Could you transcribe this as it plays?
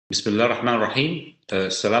Bismillah ar-Rahman ar-Rahim.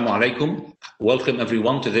 Assalamu alaikum. Welcome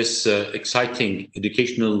everyone to this exciting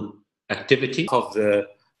educational activity of the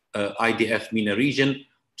IDF MENA region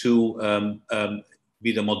to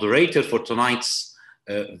be the moderator for tonight's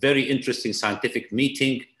very interesting scientific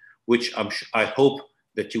meeting, which I hope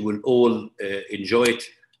that you will all enjoy it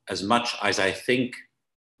as much as I think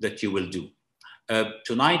that you will do.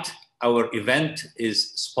 Tonight, our event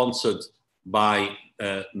is sponsored by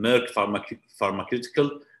Merck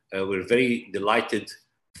Pharmaceutical. We're very delighted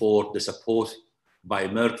for the support by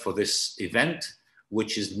Merck for this event,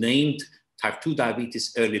 which is named Type 2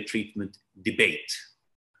 Diabetes Early Treatment Debate.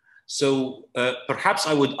 So perhaps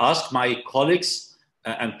I would ask my colleagues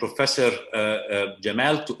and Professor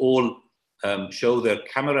Jamal to all show their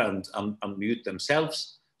camera and unmute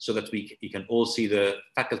themselves so that you can all see the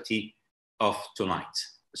faculty of tonight.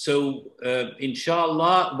 So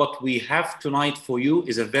inshallah, what we have tonight for you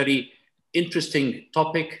is a very interesting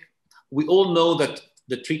topic. We all know that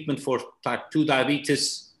the treatment for type 2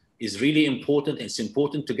 diabetes is really important. It's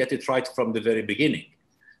important to get it right from the very beginning.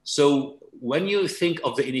 So when you think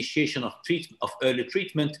of the initiation of early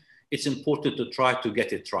treatment, it's important to try to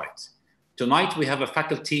get it right. Tonight we have a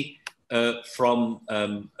faculty from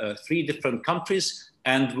 3 different countries,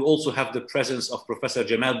 and we also have the presence of Professor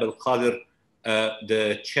Jamal Belkader,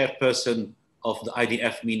 the chairperson of the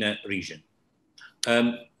IDF MENA region.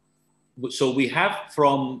 So we have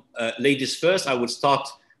from ladies first. I will start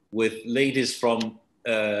with ladies from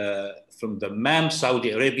the MAM,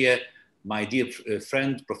 Saudi Arabia. My dear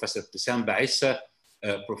friend, Professor Ibtisam Baissa.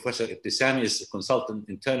 Professor Ibtisam is a consultant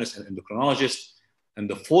internist and endocrinologist and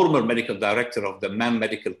the former medical director of the MAM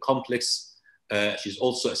Medical Complex. She's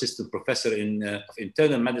also assistant professor of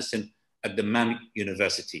internal medicine at the MAM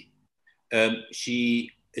University.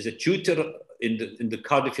 She is a tutor in the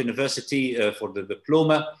Cardiff University for the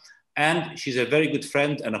diploma, and she's a very good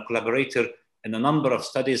friend and a collaborator in a number of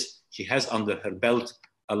studies. She has under her belt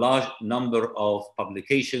a large number of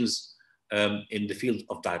publications in the field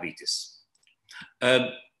of diabetes.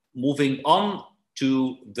 Moving on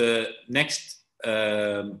to the next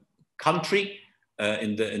country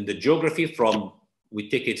in the geography, we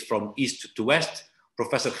take it from east to west.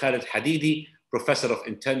 Professor Khaled Hadidi, professor of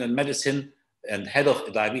internal medicine and head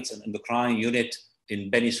of diabetes and endocrine unit in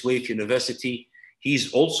Beni Suef University.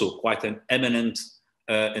 He's also quite an eminent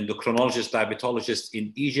endocrinologist, diabetologist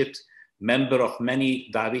in Egypt, member of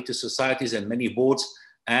many diabetes societies and many boards,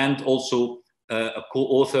 and also a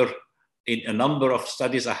co-author in a number of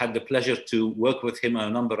studies. I had the pleasure to work with him on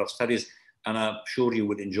a number of studies, and I'm sure you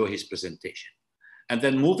would enjoy his presentation. And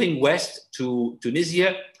then moving west to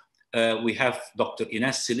Tunisia, we have Dr.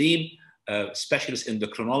 Ines Selim, specialist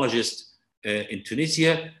endocrinologist in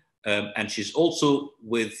Tunisia, and she's also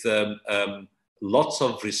with lots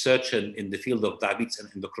of research in the field of diabetes and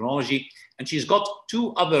endocrinology. And she's got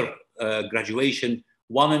 2 other graduations,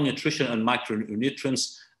 one in nutrition and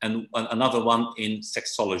micronutrients, and another one in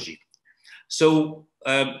sexology. So,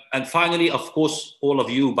 and finally, of course, all of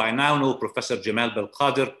you by now know Professor Jamal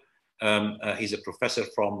Belkader. He's a professor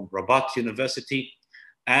from Rabat University,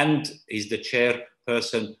 and he's the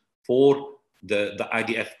chairperson for the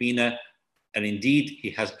IDF MENA. And indeed, he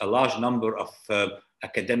has a large number of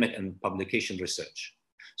academic and publication research.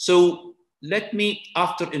 So let me,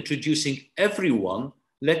 after introducing everyone,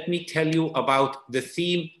 let me tell you about the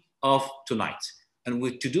theme of tonight. And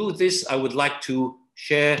to do this, I would like to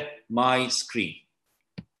share my screen.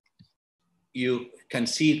 You can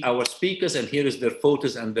see our speakers, and here is their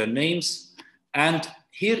photos and their names. And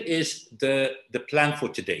here is the plan for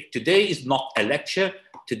today. Today is not a lecture.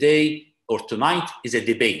 Today or tonight is a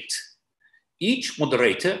debate. Each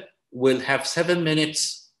moderator will have 7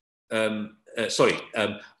 minutes. I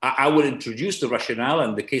will introduce the rationale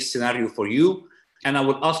and the case scenario for you, and I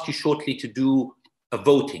will ask you shortly to do a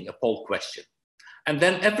voting, a poll question. And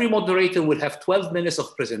then every moderator will have 12 minutes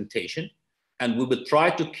of presentation, and we will try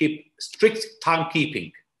to keep strict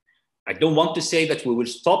timekeeping. I don't want to say that we will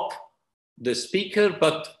stop the speaker,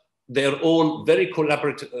 but they're all very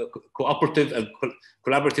cooperative and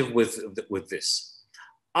collaborative with this.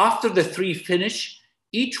 After the 3 finish,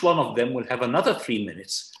 each one of them will have another 3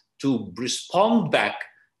 minutes to respond back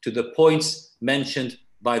to the points mentioned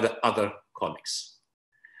by the other colleagues.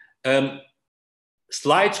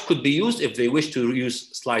 Slides could be used if they wish to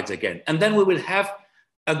use slides again. And then we will have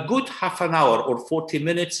a good half an hour or 40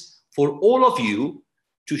 minutes for all of you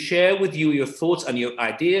to share with you your thoughts and your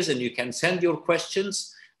ideas, and you can send your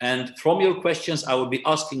questions. And from your questions, I will be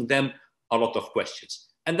asking them a lot of questions.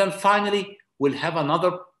 And then finally, we'll have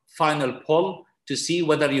another final poll to see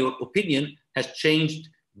whether your opinion has changed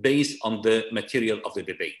based on the material of the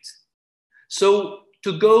debate. So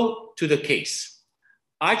to go to the case.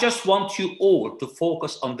 I just want you all to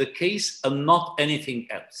focus on the case and not anything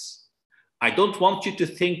else. I don't want you to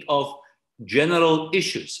think of general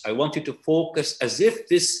issues. I want you to focus as if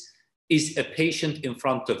this is a patient in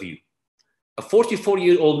front of you. A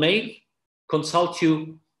 44-year-old male consults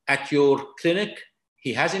you at your clinic.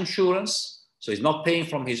 He has insurance, so he's not paying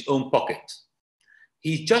from his own pocket.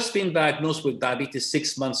 He's just been diagnosed with diabetes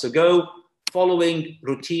 6 months ago, following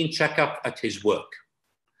routine checkup at his work.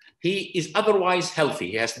 He is otherwise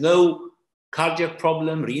healthy. He has no cardiac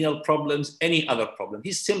problem, renal problems, any other problem.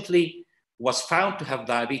 He simply was found to have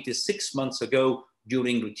diabetes 6 months ago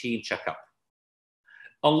during routine checkup.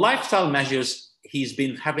 On lifestyle measures, he's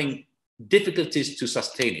been having difficulties to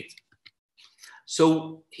sustain it.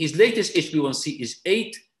 So his latest HbA1c is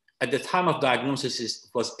 8. At the time of diagnosis, it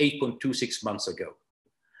was 8.26 months ago.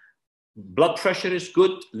 Blood pressure is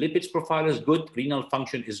good, lipids profile is good, renal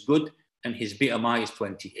function is good, and his BMI is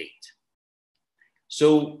 28.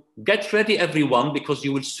 So get ready, everyone, because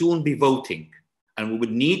you will soon be voting, and we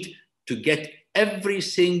will need to get every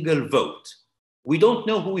single vote. We don't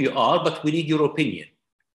know who you are, but we need your opinion.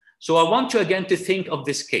 So I want you again to think of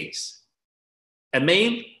this case. A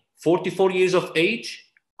male, 44 years of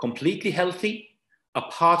age, completely healthy,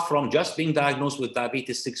 apart from just being diagnosed with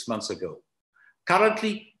diabetes 6 months ago.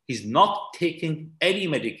 Currently, he's not taking any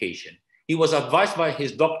medication. He was advised by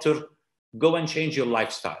his doctor, go and change your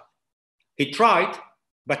lifestyle. He tried,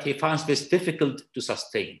 but he finds this difficult to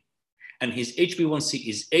sustain. And his HbA1c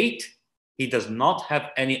is 8. He does not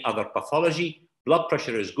have any other pathology. Blood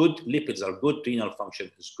pressure is good, lipids are good, renal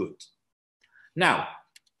function is good. Now,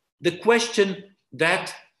 the question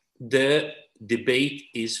that the debate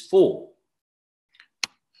is for,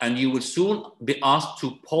 and you will soon be asked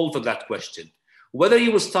to poll for that question, whether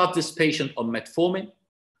you will start this patient on metformin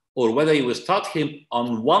or whether you will start him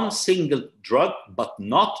on one single drug but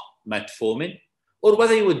not metformin, or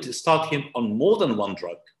whether you would start him on more than one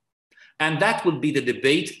drug. And that will be the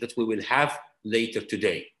debate that we will have later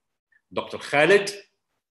today. Dr. Khalid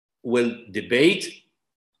will debate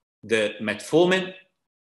the metformin,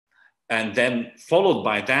 and then followed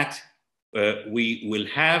by that, we will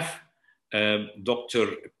have Dr.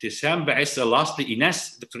 Ibtissam Baissa, lastly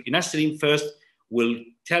Ines. Dr. Ines Salim first will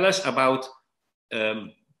tell us about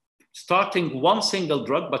starting one single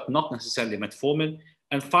drug, but not necessarily metformin.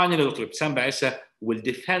 And finally, Dr. Ibtissam Baissa will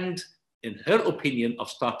defend, in her opinion, of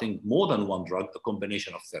starting more than one drug, a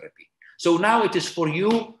combination of therapy. So now it is for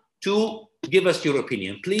you to give us your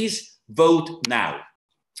opinion. Please vote now.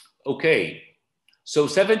 Okay, so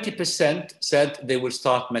 70% said they will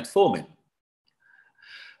start metformin.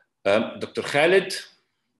 Dr. Khalid,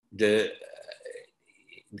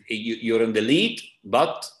 you're in the lead,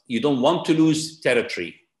 but you don't want to lose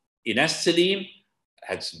territory. Ines Salim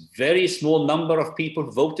has very small number of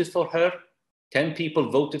people voted for her. 10 people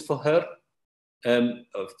voted for her,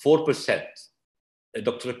 4%.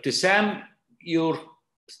 Dr. Ibtissam, you're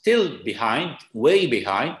still behind, way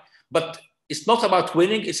behind, but it's not about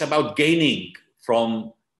winning, it's about gaining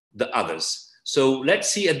from the others. So let's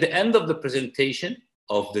see at the end of the presentation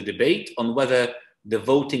of the debate on whether the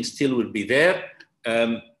voting still will be there.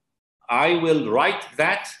 I will write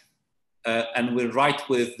that and we'll write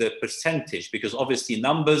with the percentage, because obviously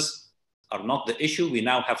numbers are not the issue. We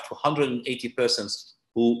now have 280 persons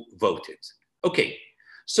who voted. Okay,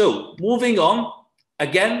 so moving on.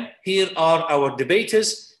 Again, here are our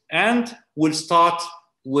debaters, and we'll start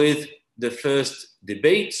with the first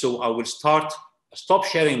debate. So I will stop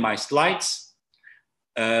sharing my slides.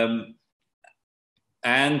 And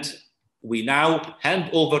we now hand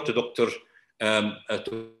over to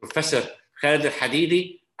Professor Khalid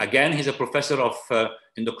Al-Hadidi. Again, he's a professor of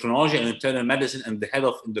endocrinology and internal medicine and the head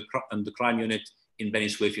of endocrine unit in Beni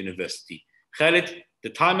Suef University. Khalid, the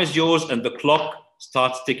time is yours and the clock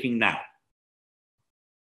starts ticking now.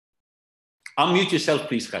 Unmute yourself,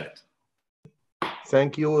 please, Khalid.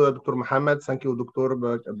 Thank you, Dr. Mohammed. Thank you, Dr.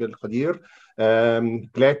 Abdel Qadir.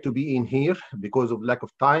 Glad to be in here. Because of lack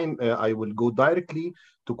of time, I will go directly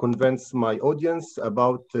to convince my audience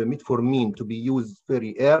about metformin to be used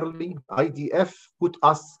very early. IDF put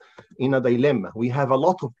us in a dilemma. We have a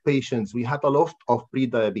lot of patients. We have a lot of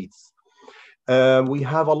pre-diabetes. We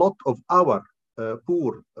have a lot of our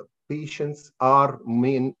poor patients are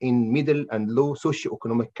in middle and low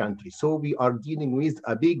socioeconomic countries. So we are dealing with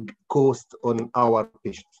a big cost on our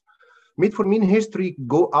patients. Metformin history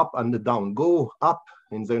go up and down, go up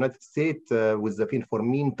in the United States with the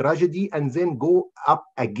metformin tragedy, and then go up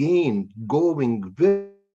again, going very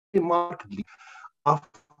markedly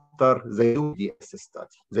after after the UKBDS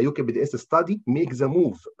study. The UKBDS study makes a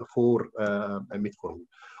move for metformin.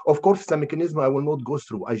 Of course, the mechanism I will not go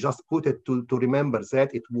through. I just put it to remember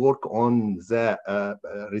that it work on the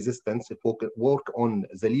resistance, it work on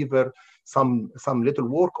the liver, some little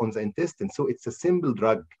work on the intestine. So it's a simple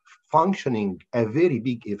drug functioning a very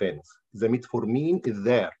big event. The metformin is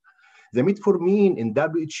there. The metformin in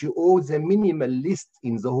WHO, the minimal list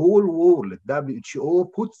in the whole world,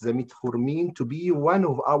 WHO puts the metformin to be one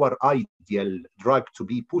of our ideal drug to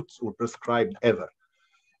be put or prescribed ever.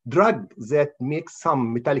 Drug that makes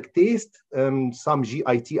some metallic taste, some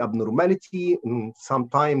GIT abnormality,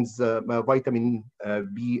 sometimes vitamin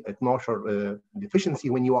B12 deficiency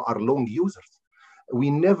when you are long users.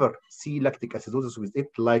 We never see lactic acidosis with it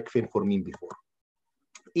like fenformin before.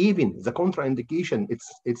 Even the contraindication,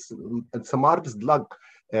 it's a marvelous drug.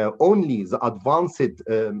 Only the advanced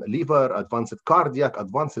liver, advanced cardiac,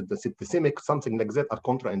 advanced septicemic, something like that are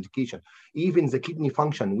contraindication. Even the kidney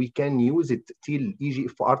function, we can use it till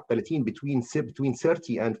EGFR palatine between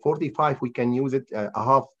 30 and 45. We can use it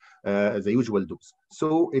half the usual dose.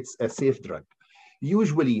 So it's a safe drug.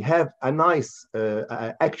 Usually have a nice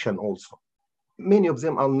action also. Many of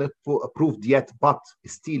them are not approved yet, but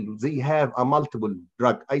still they have a multiple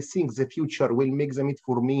drug. I think the future will make the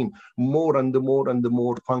metformin more and more and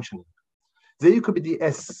more functioning. The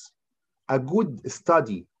UKBDS, a good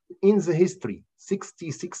study in the history,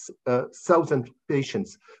 66,000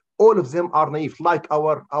 patients. All of them are naive, like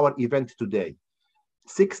our event today.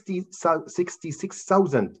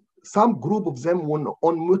 66,000. Some group of them were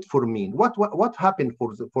on metformin. What happened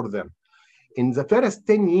for them? In the first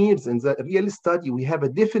 10 years in the real study, we have a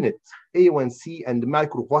definite A1C and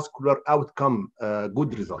microvascular outcome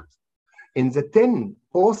good result. In the 10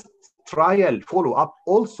 post-trial follow-up,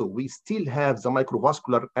 also, we still have the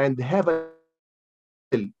microvascular and have a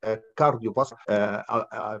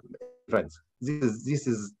cardiovascular events. This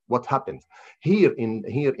is what happened. Here in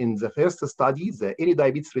the first study, the any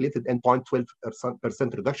diabetes-related endpoint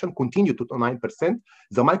 12% reduction continued to 9%.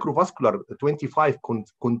 The microvascular 25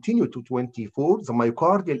 continued to 24. The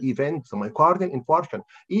myocardial event, the myocardial infarction,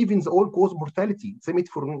 even the all-cause mortality. The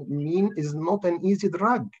metformin is not an easy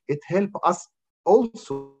drug. It helps us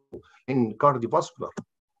also in cardiovascular.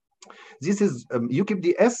 This is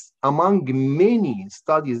UKBDS among many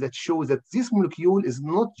studies that show that this molecule is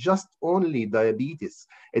not just only diabetes.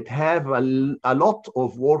 It have a lot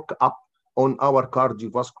of work up on our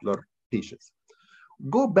cardiovascular patients.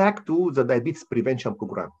 Go back to the diabetes prevention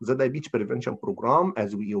program. The diabetes prevention program,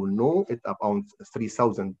 as we all know, it's about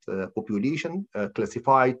 3,000 population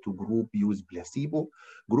classified to group use placebo,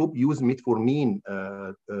 group use metformin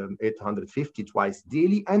 850 twice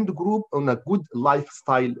daily, and group on a good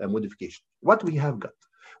lifestyle modification. What we have got?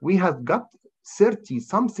 We have got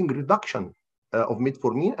 30-something reduction of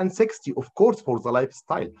metformin and 60, of course, for the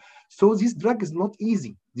lifestyle. So this drug is not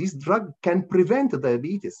easy. This drug can prevent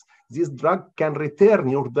diabetes. This drug can return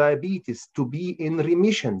your diabetes to be in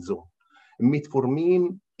remission zone.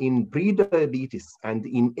 Metformin in pre-diabetes and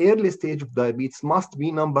in early stage of diabetes must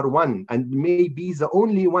be number one and may be the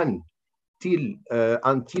only one till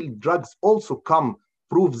until drugs also come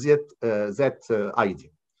prove that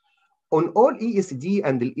idea. On all ESD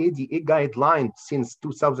and the ADA guidelines since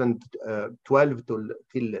 2012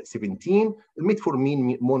 till 17,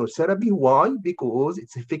 metformin monotherapy. Why? Because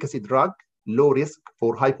it's efficacy drug, low risk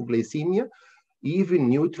for hypoglycemia, even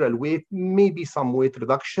neutral weight, maybe some weight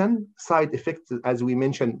reduction, side effects, as we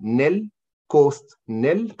mentioned, nil, cost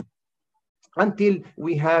nil, until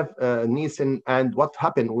we have Nielsen and what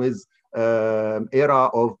happened with era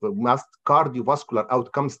of mass cardiovascular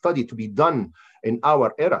outcome study to be done in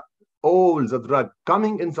our era. All the drug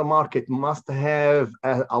coming in the market must have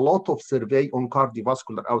a lot of survey on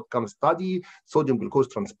cardiovascular outcome study, sodium glucose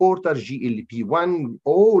transporter, GLP-1,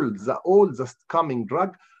 all the coming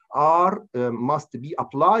drug are must be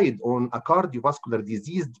applied on a cardiovascular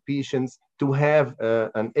diseased patients to have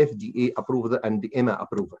an FDA approval and the EMA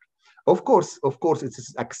approval. Of course, it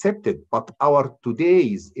is accepted, but our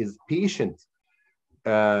today's is patient,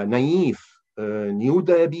 naive, new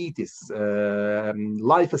diabetes,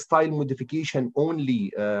 lifestyle modification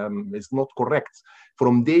only is not correct.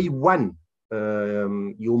 From day one,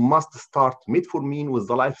 you must start metformin with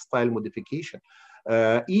the lifestyle modification.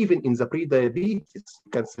 Even in the pre-diabetes,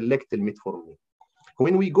 you can select the metformin.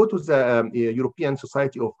 When we go to the European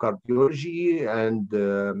Society of Cardiology and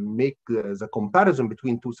make the comparison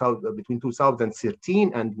between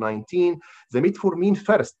 2013 and 19, the metformin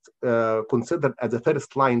first considered as a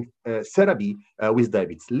first-line therapy with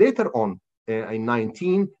diabetes. Later on, in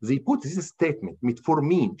 19, they put this statement: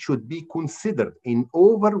 metformin should be considered in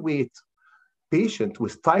overweight patient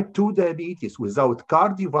with type 2 diabetes without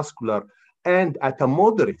cardiovascular and at a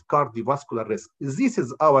moderate cardiovascular risk. This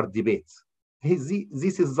is our debate.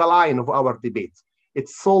 This is the line of our debate.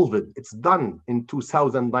 It's solved. It's done in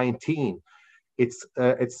 2019. It's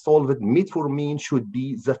solved. Metformin should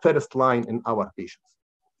be the first line in our patients.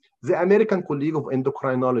 The American College of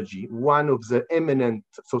Endocrinology, one of the eminent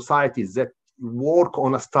societies that work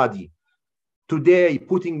on a study, today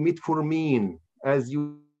putting metformin, as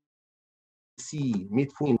you see,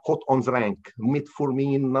 metformin hot on the rank,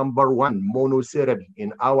 metformin #1 monotherapy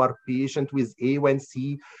in our patient with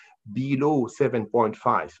A1C below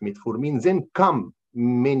 7.5. Metformin, then come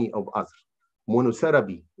many of others.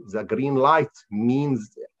 Monotherapy, the green light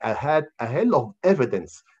means a hell of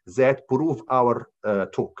evidence that prove our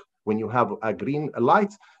talk. When you have a green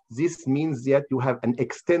light, this means that you have an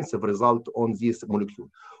extensive result on this molecule.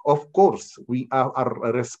 Of course, we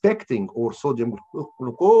are respecting our sodium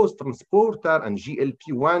glucose transporter and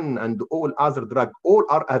GLP-1 and all other drugs, all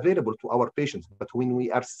are available to our patients. But when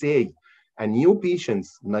we are saying a new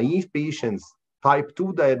patients, naive patients, type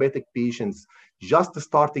 2 diabetic patients, just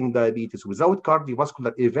starting diabetes without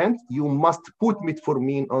cardiovascular event, you must put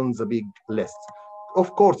metformin on the big list.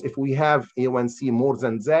 Of course, if we have A1C more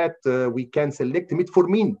than that, we can select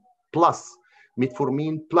metformin plus.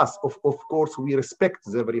 Metformin plus. Of course, we respect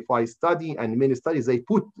the Verify study and many studies, they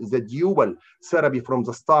put the dual therapy from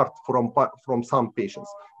the start from some patients.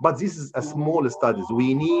 But this is a small study.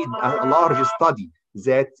 We need a large study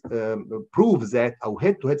that proves that, or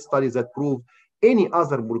head-to-head studies that prove any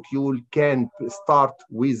other molecule can start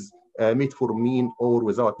with metformin or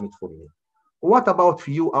without metformin. What about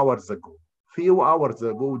few hours ago? Few hours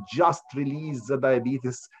ago, just released the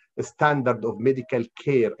diabetes standard of medical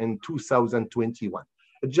care in 2021.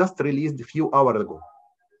 It just released a few hours ago.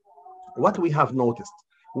 What we have noticed?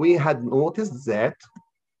 We had noticed that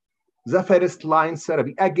the first line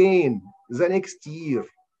therapy, again, the next year,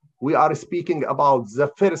 we are speaking about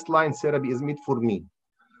the first line therapy is metformin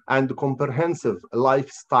and comprehensive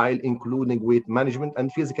lifestyle, including weight management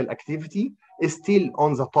and physical activity, is still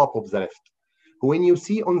on the top of the list. When you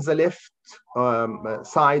see on the left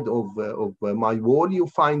side of my wall, you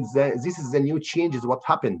find that this is the new changes. What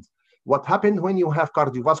happened? What happened when you have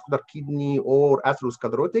cardiovascular, kidney, or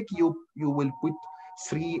atherosclerotic? You will put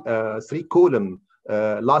three columns.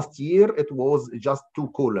 Last year, it was just 2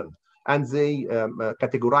 columns. And they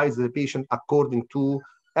categorize the patient according to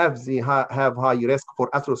if they have high risk for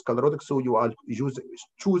atherosclerotic, so you are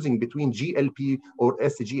choosing between GLP or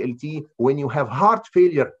SGLT. When you have heart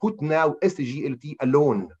failure, put now SGLT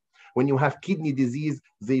alone. When you have kidney disease,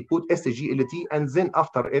 they put SGLT, and then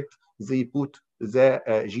after it, they put the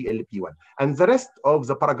GLP-1. And the rest of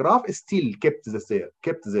the paragraph is still kept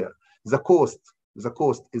there. The cost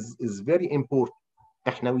is very important.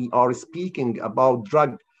 Now we are speaking about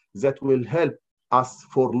drug that will help us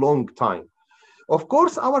for long time. Of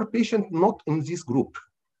course, our patient not in this group.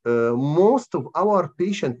 Most of our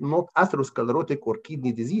patient not atherosclerotic or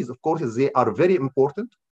kidney disease, of course, they are very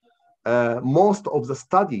important. Most of the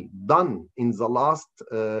study done in the last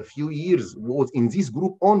few years was in this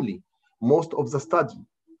group only. Most of the study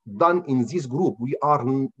done in this group, we are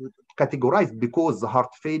categorized because the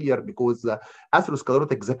heart failure, because the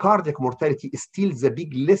atherosclerotic, the cardiac mortality is still the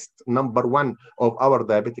big list #1 of our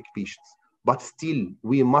diabetic patients. But still,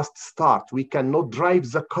 we must start. We cannot drive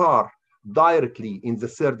the car directly in the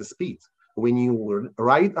third speed. When you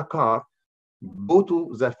ride a car, go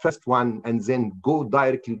to the first one and then go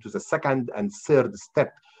directly to the second and third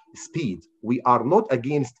step speed. We are not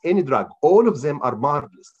against any drug. All of them are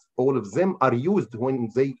marvelous. All of them are used when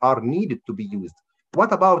they are needed to be used.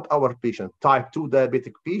 What about our patients, type 2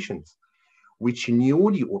 diabetic patients, which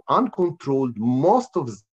newly or uncontrolled, most of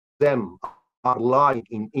them are lying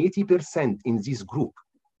in 80% in this group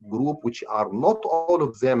which are not all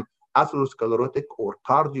of them atherosclerotic or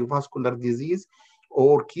cardiovascular disease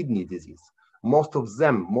or kidney disease. Most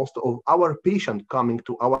of our patients coming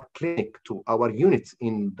to our clinic, to our units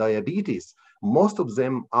in diabetes, most of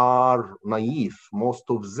them are naive. Most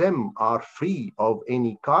of them are free of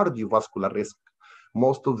any cardiovascular risk.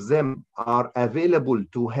 Most of them are available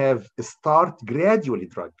to have start gradually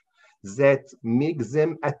drug that makes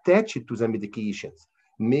them attached to the medications,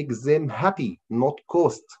 makes them happy, not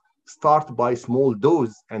cost. Start by small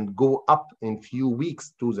dose and go up in few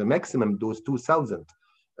weeks to the maximum dose, 2,000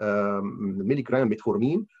 milligram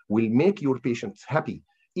metformin will make your patients happy.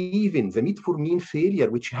 Even the metformin failure,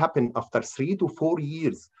 which happened after 3 to 4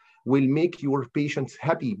 years, will make your patients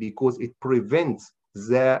happy because it prevents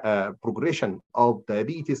the progression of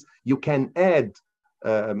diabetes. You can add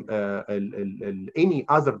any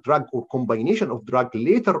other drug or combination of drug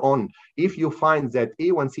later on, if you find that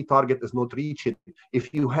A1C target is not reached,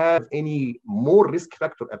 if you have any more risk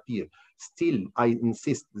factor appear, still I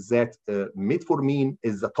insist that metformin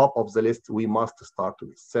is the top of the list we must start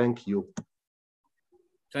with. Thank you.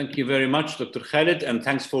 Thank you very much, Dr. Khalid, and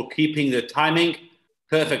thanks for keeping the timing.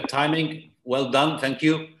 Perfect timing. Well done. Thank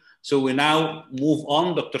you. So we now move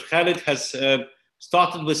on. Dr. Khalid has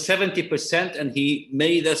started with 70%, and he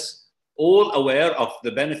made us all aware of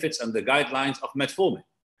the benefits and the guidelines of metformin.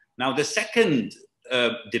 Now, the second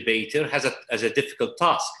debater has a difficult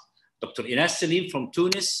task. Dr. Ines Salim from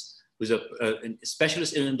Tunis, who's a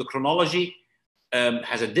specialist in endocrinology,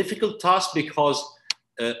 has a difficult task because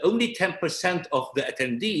only 10% of the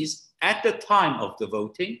attendees at the time of the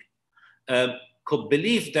voting could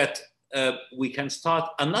believe that we can start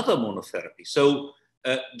another monotherapy. So,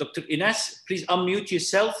 Dr. Ines, please unmute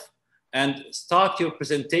yourself and start your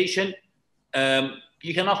presentation.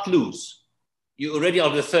 You cannot lose. You already are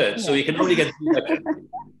the third, so you can only get better.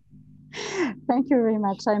 Thank you very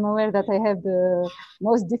much. I'm aware that I have the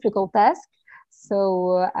most difficult task,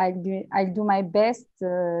 so I'll do my best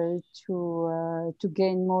to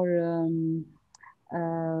gain more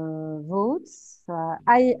votes.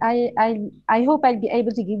 I hope I'll be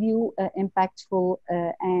able to give you impactful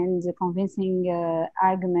and convincing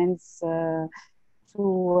arguments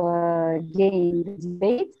to gain the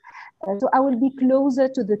debate. So I will be closer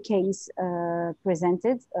to the case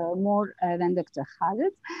presented more than Dr.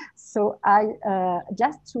 Khalid. So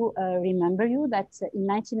just to remember you that in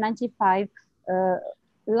 1995,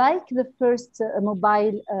 like the first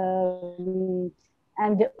mobile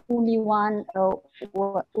and the only one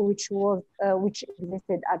which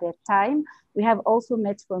existed at that time, we have also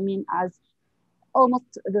metformin as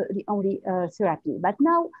almost the only therapy. But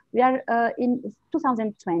now we are in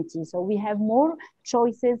 2020, so we have more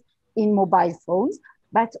choices in mobile phones,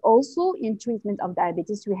 but also in treatment of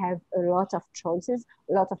diabetes, we have a lot of choices,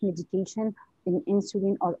 a lot of medication in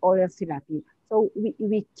insulin or oral therapy. So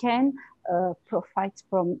we can profit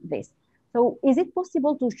from this. So is it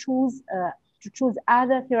possible to choose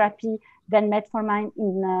other therapy than metformin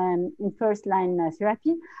in first-line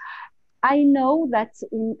therapy? I know that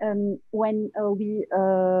when we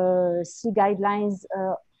see guidelines,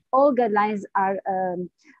 all guidelines are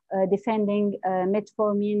defending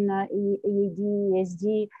metformin, EAD,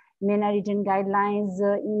 ESD, MENA region guidelines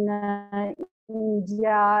in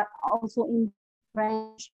India, also in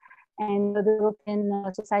French, and the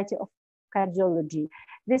European Society of Cardiology.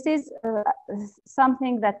 This is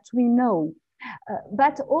something that we know,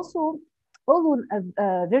 but also although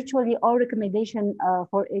virtually all recommendation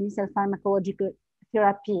for initial pharmacological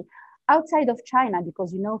therapy outside of China,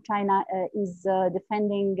 because you know China is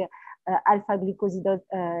defending alpha glucosidase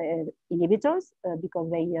inhibitors because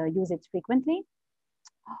they use it frequently.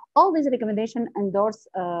 All these recommendations endorse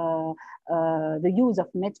the use of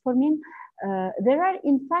metformin. There are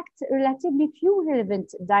in fact relatively few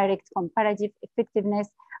relevant direct comparative effectiveness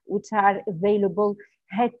which are available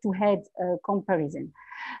head-to-head comparison.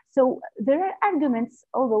 So there are arguments,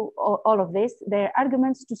 although all of this, there are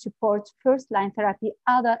arguments to support first-line therapy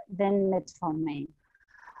other than metformin.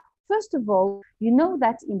 First of all, you know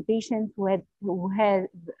that in patients who have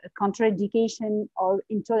contraindication or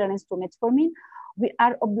intolerance to metformin, we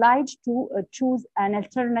are obliged to choose an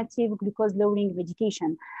alternative glucose-lowering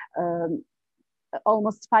medication.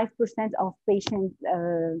 Almost 5% of patients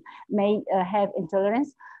may have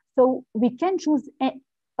intolerance. So we can choose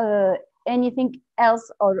anything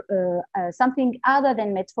else or something other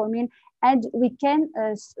than metformin, and we can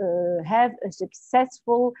have a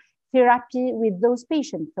successful therapy with those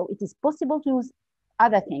patients. So it is possible to use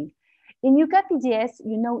other things. In UCAPDS,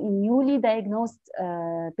 you know, in newly diagnosed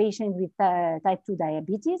patients with type 2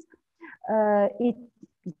 diabetes, it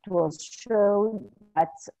was shown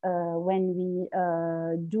that when we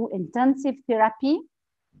do intensive therapy,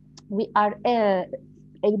 we are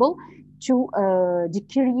able to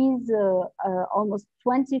decrease almost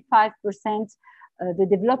 25% the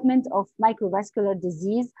development of microvascular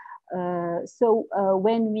disease. So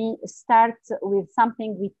when we start with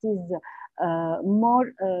something which is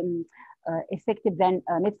more effective than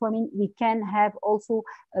metformin, we can have also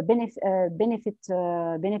benefits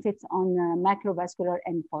on macrovascular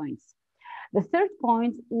endpoints. The third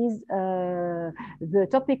point is the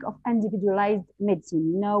topic of individualized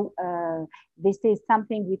medicine. You know, this is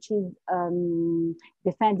something which is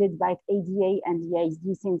defended by ADA and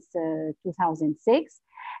EISD since 2006.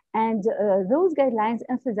 And those guidelines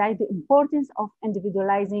emphasize the importance of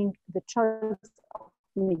individualizing the choice of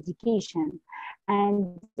medication.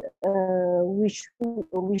 And we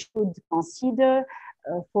should consider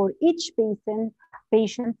for each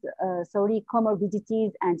patient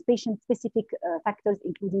comorbidities and patient-specific factors,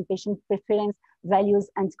 including patient preference, values,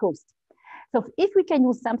 and cost. So if we can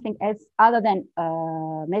use something else other than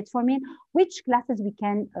metformin, which classes we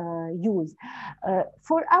can use?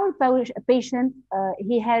 For our patient,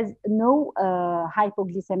 he has no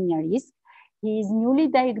hypoglycemia risk. He is newly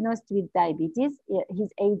diagnosed with diabetes.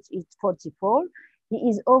 His age is 44. He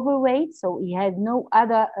is overweight, so he has no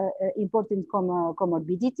other important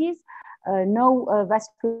comorbidities, no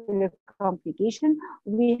vascular complication.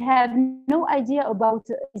 We have no idea about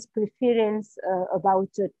his preference, about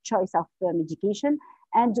choice of medication,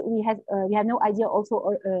 and we have no idea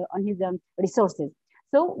also on his resources.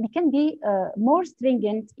 So we can be more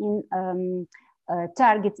stringent in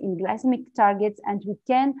targets, in glycemic targets, and we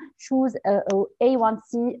can choose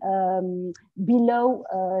A1C below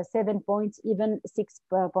 7 points, even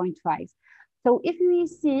 6.5. So if we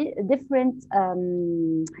see different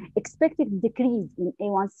expected decrease in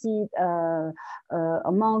A1C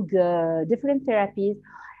among different therapies,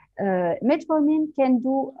 metformin can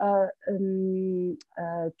do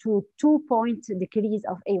to 2-point decrease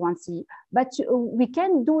of A1C, but we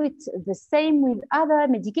can do it the same with other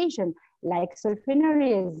medication like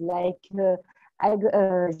sulfonylureas, like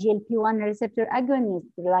GLP-1 receptor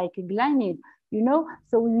agonists, like glycine, you know.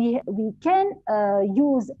 So we can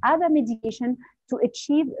use other medication to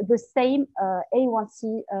achieve the same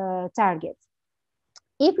A1C targets.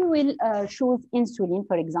 If we will choose insulin,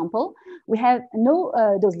 for example, we have no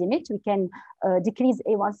dose limit. We can decrease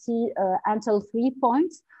A1C until 3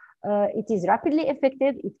 points. It is rapidly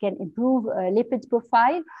effective. It can improve lipid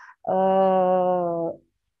profile.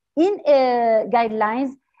 In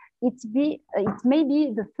guidelines, it may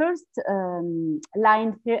be the first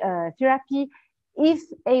line therapy if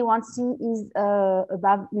A1C is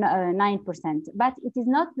above 9%, but it is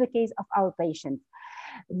not the case of our patients.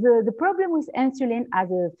 The problem with insulin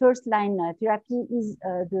as a first-line therapy is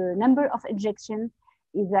the number of injections,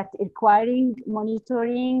 is that requiring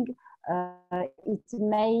monitoring. It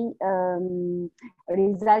may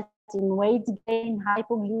result in weight gain,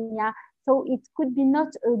 hypoglycemia. So it could be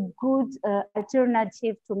not a good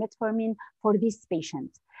alternative to metformin for this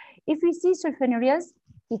patient. If we see sulfonylureas,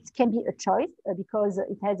 it can be a choice because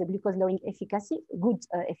it has a glucose-lowering efficacy, good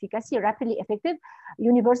efficacy, rapidly effective,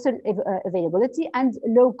 universal availability, and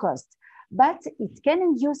low cost. But it can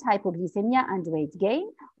induce hypoglycemia and weight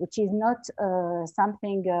gain, which is not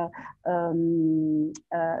something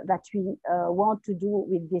that we want to do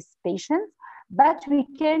with this patient. But we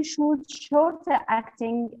can choose shorter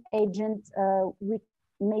acting agents which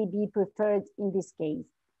may be preferred in this case.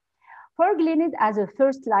 For glinid as a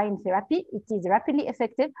first-line therapy, it is rapidly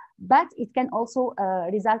effective, but it can also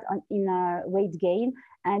result in weight gain,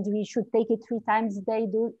 and we should take it 3 times a day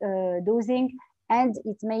dosing, and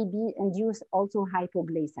it may be induce also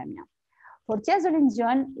hypoglycemia. For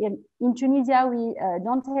thiazolidine, in Tunisia, we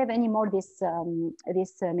don't have anymore this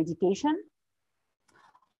medication.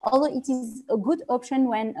 Although it is a good option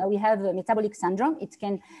when we have a metabolic syndrome, it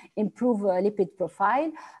can improve lipid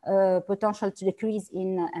profile, potential to decrease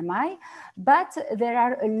in MI, but there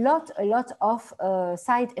are a lot of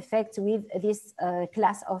side effects with this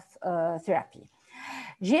class of therapy.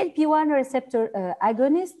 GLP-1 receptor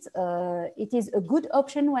agonist, it is a good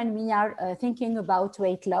option when we are thinking about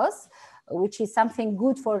weight loss, which is something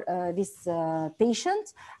good for this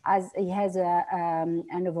patient as he has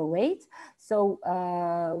an overweight. So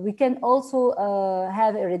we can also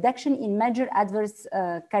have a reduction in major adverse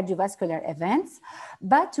cardiovascular events,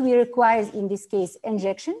 but we require in this case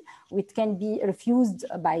injection, which can be refused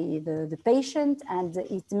by the patient, and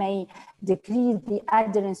it may decrease the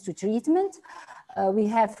adherence to treatment. We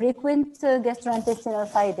have frequent gastrointestinal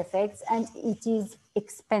side effects, and it is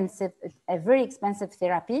expensive, a very expensive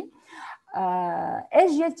therapy.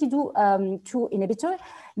 SGLT2 inhibitor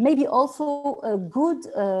may be also a good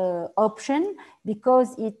option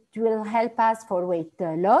because it will help us for weight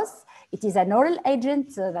loss. It is an oral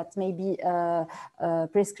agent that may be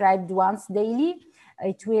prescribed once daily.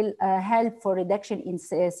 It will help for reduction in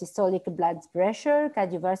systolic blood pressure,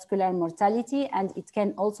 cardiovascular mortality, and it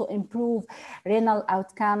can also improve renal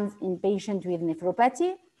outcomes in patients with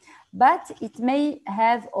nephropathy. But it may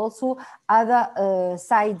have also other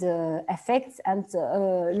side effects, and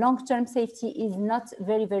long-term safety is not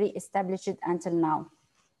very established until now.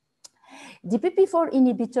 DPP-4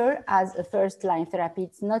 inhibitor as a first-line therapy,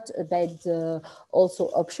 it's not a bad also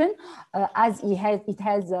option, as it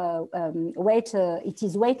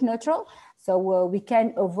is weight neutral, so we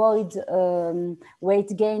can avoid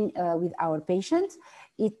weight gain with our patient.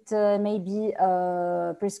 It may be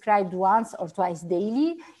prescribed once or twice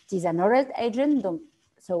daily. It is an oral agent,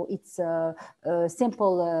 So it's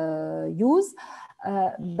simple use.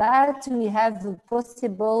 But we have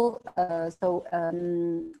possible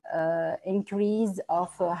increase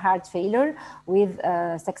of heart failure with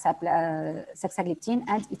saxagliptin,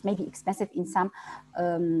 and it may be expensive in some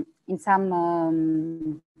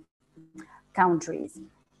countries.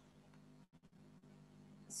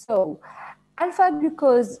 So alpha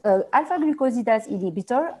glucosidase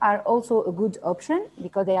inhibitor are also a good option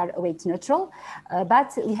because they are weight neutral,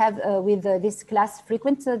 but we have with this class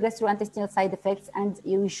frequent gastrointestinal side effects, and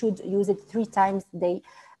we should use it 3 times a day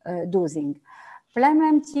dosing.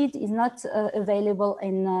 Plamamtide is not available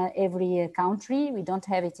in every country. We don't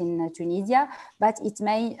have it in Tunisia, but it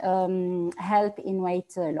may help in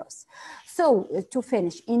weight loss. So to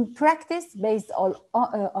finish, in practice, based on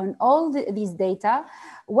all these data,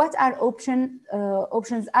 what are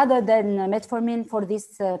options other than metformin for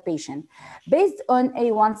this patient? Based on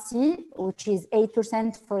A1C, which is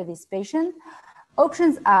 8% for this patient,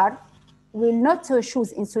 options are, will not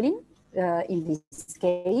choose insulin in this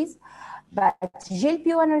case, but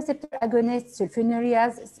GLP-1 receptor agonists,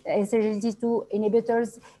 sulfonylureas, SGLT2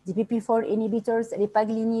 inhibitors, DPP4 inhibitors,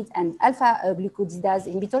 lipaglinide, and alpha glucosidase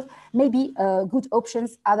inhibitors may be good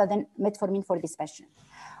options other than metformin for this patient.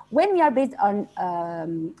 When we are based on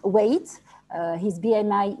weight, his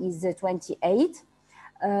BMI is 28,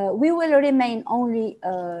 we will remain only,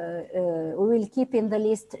 we will keep in the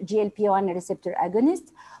list GLP-1 receptor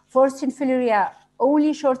agonist. For sulfonylurea,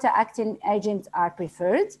 only shorter acting agents are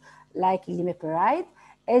preferred, like glimepiride.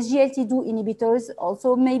 SGLT2 inhibitors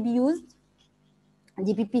also may be used,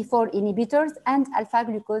 DPP4 inhibitors, and alpha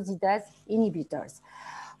glucosidase inhibitors.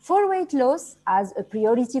 For weight loss, as a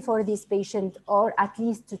priority for this patient, or at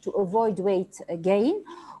least to avoid weight gain,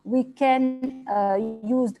 we can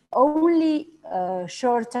use only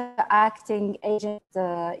shorter acting agents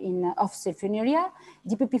of sulfonylurea,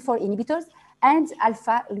 DPP4 inhibitors, and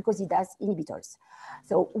alpha glucosidase inhibitors.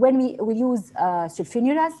 So when we use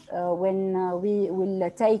sulfonylureas, when we will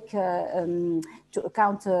take to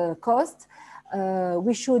account cost,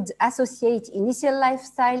 we should associate initial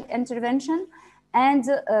lifestyle intervention and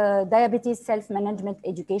diabetes self-management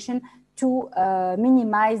education to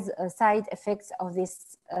minimize side effects of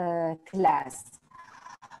this class.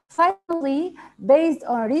 Finally, based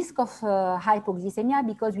on risk of hypoglycemia,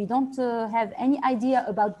 because we don't have any idea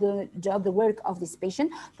about the work of this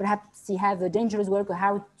patient, perhaps he have a dangerous work or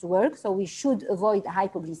how it works, so we should avoid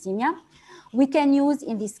hypoglycemia. We can use,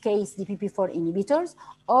 in this case, DPP4 inhibitors,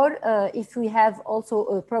 or if we have also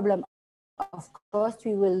a problem of cost,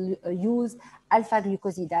 we will use alpha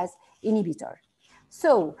glucosidase inhibitor.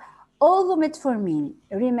 So, although metformin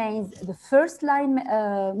remains the first-line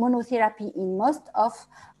monotherapy in most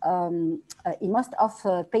of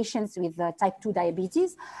patients with type 2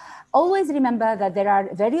 diabetes, always remember that there are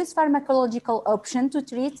various pharmacological options to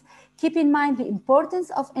treat. Keep in mind the importance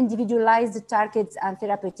of individualized targets and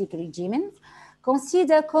therapeutic regimens.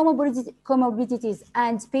 Consider comorbidities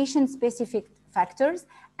and patient-specific factors,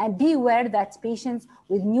 and be aware that patients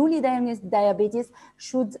with newly diagnosed diabetes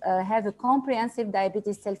should have a comprehensive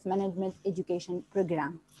diabetes self-management education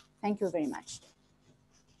program. Thank you very much.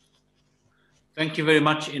 Thank you very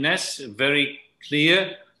much, Ines. Very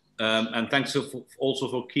clear, and thanks also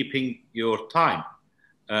for keeping your time.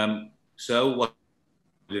 So what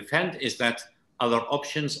we defend is that other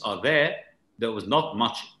options are there. There was not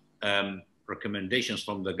much recommendations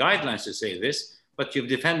from the guidelines to say this, but you've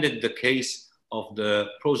defended the case of the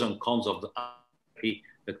pros and cons of the therapy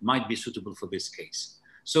that might be suitable for this case.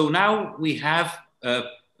 So now we have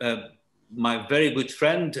my very good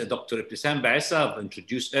friend, Dr. Ibtisam Baissa, I've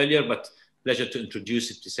introduced earlier, but pleasure to introduce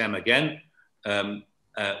Ibtisam again. The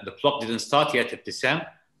clock didn't start yet, Ibtisam.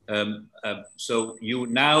 So you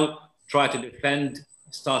now try to defend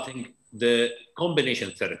starting the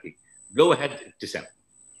combination therapy. Go ahead, Ibtisam.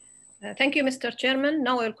 Thank you, Mr. Chairman.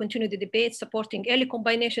 Now I will continue the debate supporting early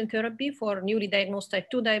combination therapy for newly diagnosed type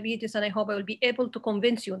 2 diabetes, and I hope I will be able to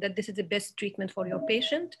convince you that this is the best treatment for your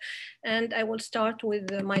patient. And I will start with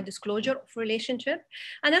my disclosure of relationship.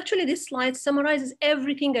 And actually this slide summarizes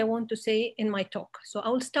everything I want to say in my talk. So I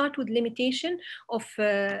will start with limitation of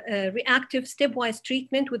reactive stepwise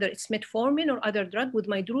treatment, whether it's metformin or other drug, with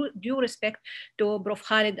my due respect to Prof.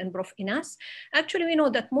 Khalid and Prof. Ines. Actually, we know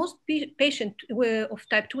that most patients of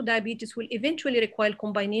type 2 diabetes diabetes will eventually require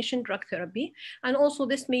combination drug therapy. And also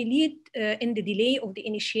this may lead in the delay of the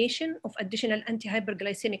initiation of additional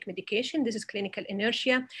anti-hyperglycemic medication. This is clinical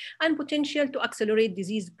inertia, and potential to accelerate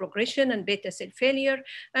disease progression and beta cell failure,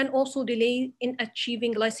 and also delay in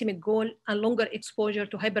achieving glycemic goal and longer exposure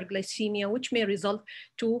to hyperglycemia, which may result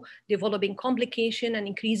to developing complication and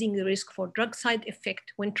increasing the risk for drug side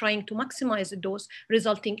effect when trying to maximize the dose,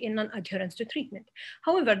 resulting in non-adherence to treatment.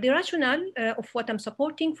 However, the rationale of what I'm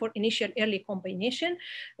supporting for initial early combination,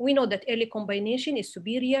 we know that early combination is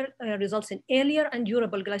superior, results in earlier and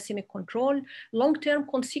durable glycemic control. Long-term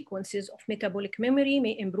consequences of metabolic memory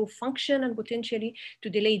may improve function and potentially to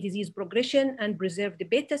delay disease progression and preserve the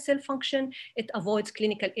beta cell function. It avoids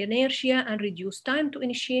clinical inertia and reduce time to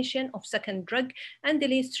initiation of second drug, and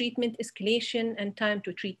delays treatment escalation and time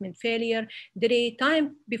to treatment failure. Delay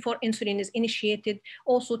time before insulin is initiated,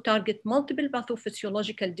 also target multiple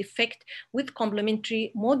pathophysiological defect with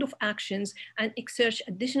complementary mode of actions, and exert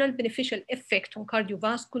additional beneficial effect on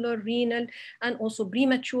cardiovascular, renal, and also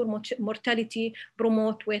premature mortality,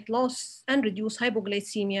 promote weight loss, and reduce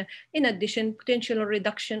hypoglycemia. In addition, potential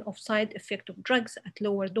reduction of side effect of drugs at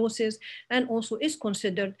lower doses, and also is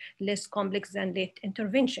considered less complex than late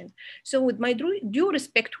intervention. So with my due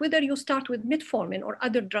respect, whether you start with metformin or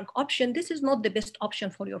other drug option, this is not the best option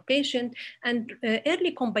for your patient, and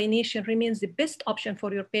early combination remains the best option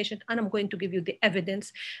for your patient, and I'm going to give you the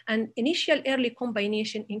evidence. And initial early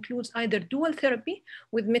combination includes either dual therapy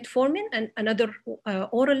with metformin and another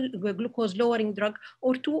oral glucose lowering drug,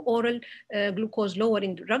 or 2 oral glucose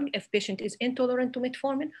lowering drug if patient is intolerant to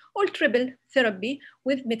metformin, or triple therapy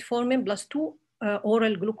with metformin plus 2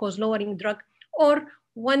 oral glucose lowering drug, or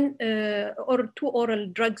 1 or 2 oral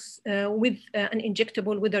drugs with an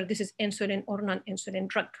injectable, whether this is insulin or non-insulin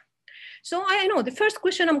drug. So I know the first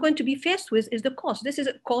question I'm going to be faced with is the cost. This is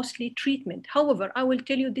a costly treatment. However, I will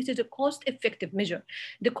tell you this is a cost-effective measure.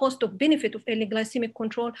 The cost of benefit of early glycemic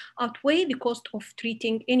control outweigh the cost of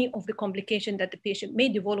treating any of the complications that the patient may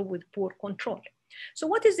develop with poor control. So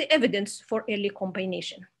what is the evidence for early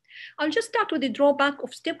combination? I'll just start with the drawback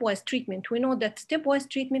of stepwise treatment. We know that stepwise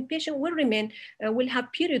treatment patient will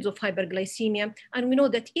have periods of hyperglycemia, and we know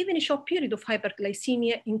that even a short period of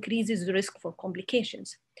hyperglycemia increases the risk for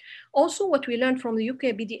complications. Also, what we learned from the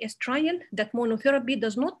UK BDS trial, that monotherapy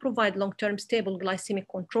does not provide long-term stable glycemic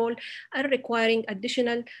control, and requiring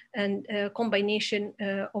additional and combination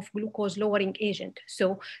of glucose lowering agent.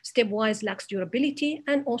 So stepwise lacks durability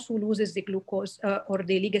and also loses the glucose or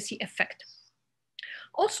the legacy effect.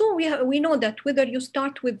 Also, we know that whether you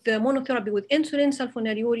start with the monotherapy with insulin,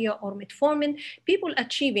 sulfonylurea, or metformin, people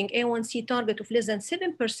achieving A1C target of less than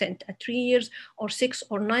 7% at 3 years or 6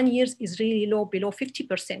 or 9 years is really low, below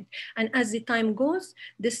 50%. And as the time goes,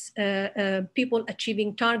 this people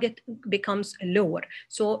achieving target becomes lower.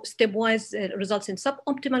 So stepwise results in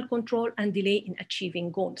suboptimal control and delay in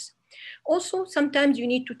achieving goals. Also, sometimes you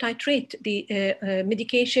need to titrate the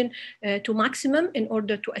medication to maximum in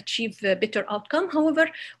order to achieve a better outcome. However,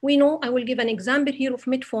 we know, I will give an example here of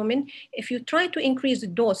metformin. If you try to increase the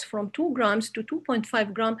dose from 2 grams to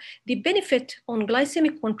 2.5 grams, the benefit on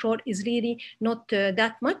glycemic control is really not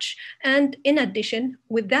that much. And in addition,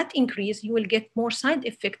 with that increase, you will get more side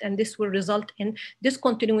effect, and this will result in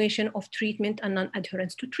discontinuation of treatment and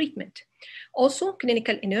non-adherence to treatment. Also,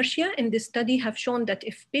 clinical inertia in this study have shown that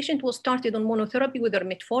if patient was started on monotherapy with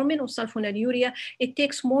metformin or sulfonylurea, it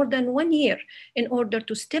takes more than 1 year in order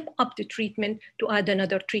to step up the treatment to add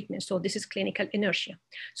another treatment. So this is clinical inertia.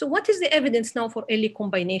 So what is the evidence now for early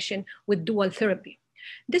combination with dual therapy?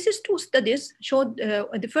 This is 2 studies showed,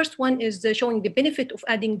 the first one is showing the benefit of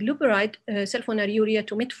adding gluburide, sulfonylurea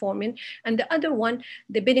to metformin, and the other one,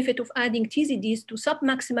 the benefit of adding TZDs to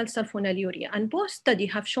submaximal sulfonylurea. And both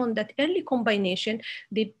studies have shown that early combination,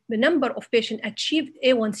 the number of patients achieved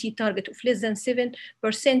A1C target of less than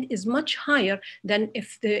 7% is much higher than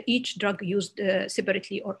if each drug used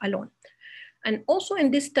separately or alone. And also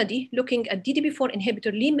in this study, looking at DDP4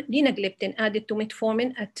 inhibitor linagliptin added to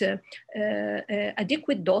metformin at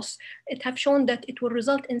adequate dose, it have shown that it will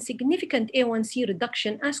result in significant A1C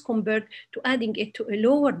reduction as compared to adding it to a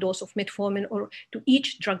lower dose of metformin or to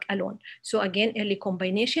each drug alone. So again, early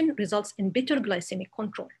combination results in better glycemic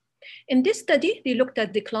control. In this study, they looked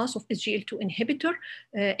at the class of SGLT2 inhibitor,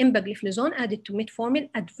 empagliflozin added to metformin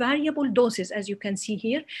at variable doses, as you can see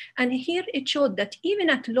here. And here it showed that even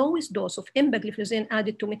at lowest dose of empagliflozin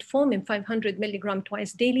added to metformin, 500 milligram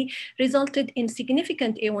twice daily, resulted in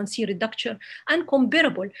significant A1C reduction and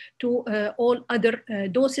comparable to all other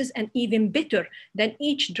doses, and even better than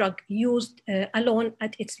each drug used alone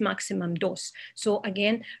at its maximum dose. So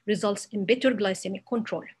again, results in better glycemic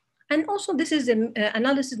control. And also this is an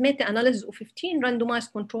meta-analysis of 15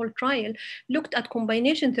 randomized controlled trial looked at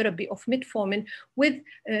combination therapy of metformin with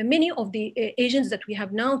many of the agents that we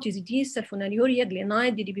have now, T2D, sulfonylurea,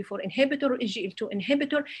 glenide, DDP4 inhibitor, SGL2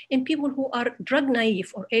 inhibitor, in people who are drug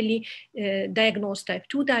naive or early diagnosed type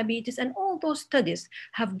 2 diabetes. And all those studies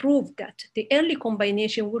have proved that the early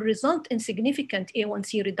combination will result in significant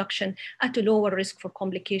A1C reduction at a lower risk for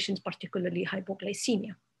complications, particularly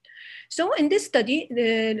hypoglycemia. So in this study,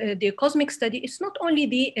 the COSMIC study, it's not only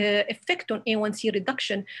the effect on A1C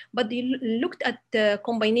reduction, but they looked at the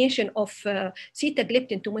combination of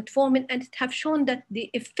sitagliptin to metformin, and it have shown that the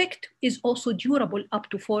effect is also durable up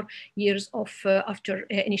to 4 years of, after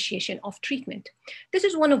initiation of treatment. This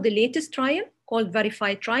is one of the latest trial called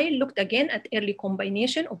VERIFY trial, looked again at early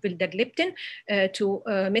combination of vildagliptin to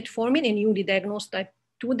metformin in newly diagnosed type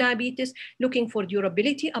 2 diabetes, looking for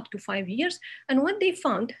durability up to 5 years. And what they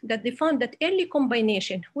found that early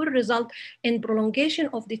combination will result in prolongation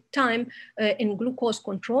of the time in glucose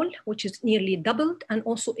control, which is nearly doubled, and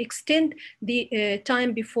also extend the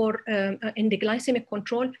time before in the glycemic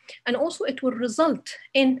control. And also it will result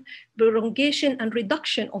in prolongation and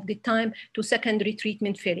reduction of the time to secondary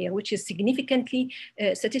treatment failure, which is significantly,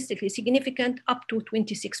 statistically significant, up to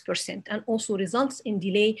 26%, and also results in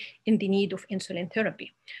delay in the need of insulin therapy.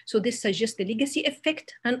 So this suggests the legacy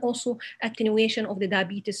effect and also attenuation of the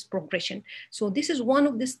diabetes progression. So this is one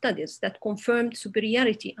of the studies that confirmed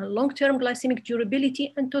superiority and long-term glycemic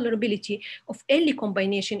durability and tolerability of early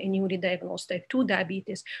combination in newly diagnosed type 2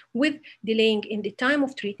 diabetes with delaying in the time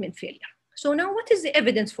of treatment failure. So now what is the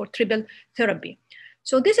evidence for triple therapy?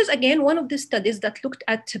 So this is again one of the studies that looked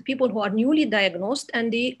at people who are newly diagnosed,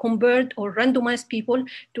 and they compared or randomized people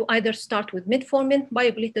to either start with metformin,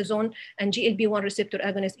 bioglitazone, and GLP-1 receptor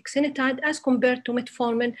agonist exenatide as compared to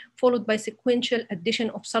metformin, followed by sequential addition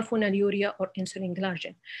of sulfonylurea or insulin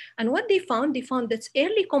glargine. And what they found that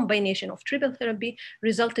early combination of triple therapy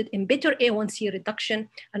resulted in better A1C reduction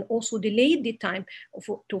and also delayed the time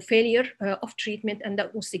to failure of treatment, and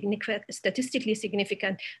that was significant, statistically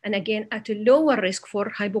significant, and again at a lower risk for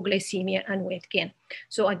hypoglycemia and weight gain.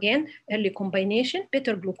 So again, early combination,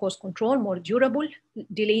 better glucose control, more durable,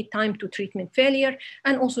 delay time to treatment failure,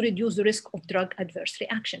 and also reduce the risk of drug adverse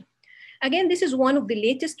reaction. Again, this is one of the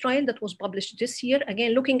latest trials that was published this year,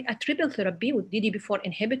 again, looking at triple therapy with DDP4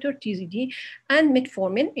 inhibitor, T2D, and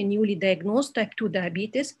metformin in newly diagnosed type 2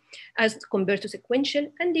 diabetes as compared to sequential.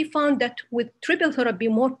 And they found that with triple therapy,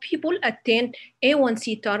 more people attain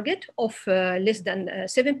A1C target of less than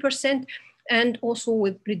 7%, and also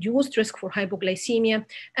with reduced risk for hypoglycemia,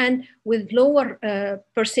 and with lower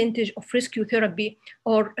percentage of rescue therapy,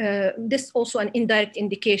 or this also an indirect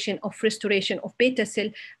indication of restoration of beta cell,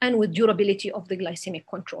 and with durability of the glycemic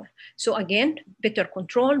control. So again, better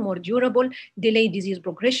control, more durable, delay disease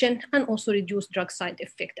progression, and also reduce drug side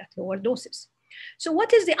effect at lower doses. So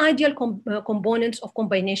what is the ideal components of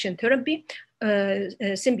combination therapy?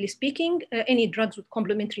 Simply speaking, any drugs with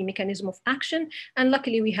complementary mechanism of action. And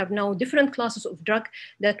luckily we have now different classes of drug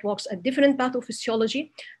that works at different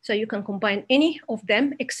pathophysiology. So you can combine any of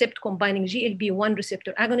them except combining GLP-1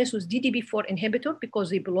 receptor agonist with DDP4 inhibitor,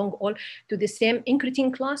 because they belong all to the same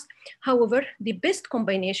incretin class. However, the best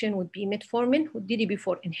combination would be metformin with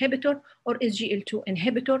DDP4 inhibitor or SGL2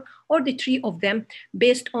 inhibitor, or the three of them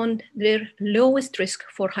based on their lowest risk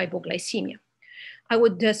for hypoglycemia. I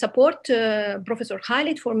would support Professor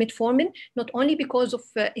Khalid for metformin, not only because of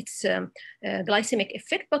its glycemic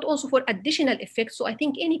effect, but also for additional effects. So I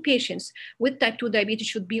think any patients with type 2 diabetes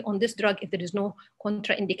should be on this drug if there is no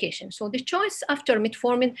contraindication. So the choice after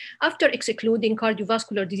metformin, after excluding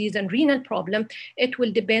cardiovascular disease and renal problem, it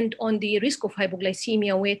will depend on the risk of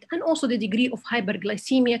hypoglycemia, weight, and also the degree of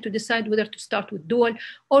hyperglycemia to decide whether to start with dual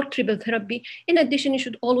or triple therapy. In addition, you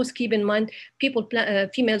should always keep in mind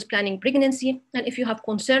females planning pregnancy, and if you have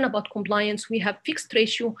concern about compliance, we have fixed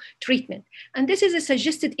ratio treatment. And this is a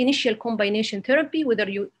suggested initial combination therapy, whether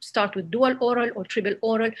you start with dual oral or triple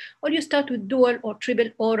oral, or you start with dual or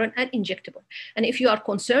triple oral and injectable. And if you are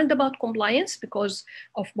concerned about compliance because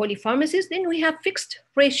of polypharmacies, then we have fixed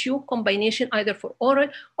ratio combination either for oral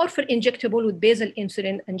or for injectable with basal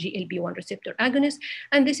insulin and GLP-1 receptor agonist.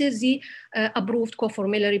 And this is the approved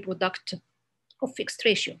co-formulary product of fixed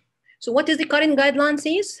ratio. So what is the current guideline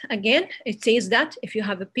says? Again, it says that if you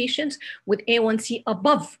have a patient with A1C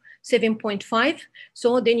above 7.5,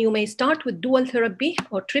 so then you may start with dual therapy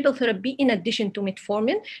or triple therapy in addition to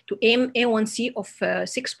metformin to aim A1C of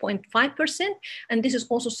 6.5%. And this is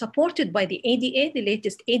also supported by the ADA, the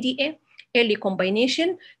latest ADA. early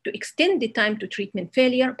combination to extend the time to treatment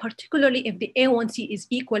failure, particularly if the A1C is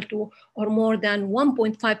equal to or more than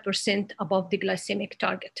 1.5% above the glycemic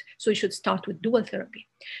target. So you should start with dual therapy.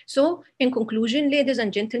 So in conclusion, ladies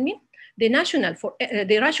and gentlemen, the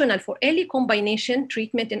rationale for early combination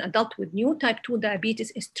treatment in adults with new type 2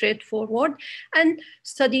 diabetes is straightforward, and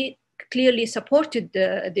study clearly supported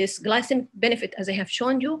this glycemic benefit. As I have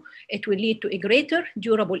shown you, it will lead to a greater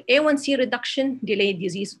durable A1C reduction, delay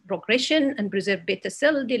disease progression, and preserve beta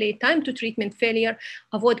cell, delay time to treatment failure,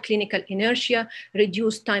 avoid clinical inertia,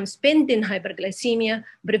 reduce time spent in hyperglycemia,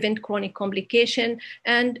 prevent chronic complication,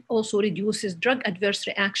 and also reduces drug adverse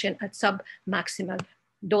reaction at sub-maximal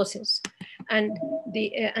doses. And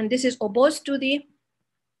this is opposed to the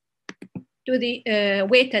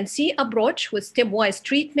wait and see approach with stepwise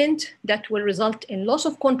treatment that will result in loss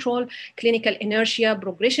of control, clinical inertia,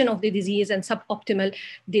 progression of the disease, and suboptimal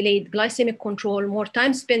delayed glycemic control, more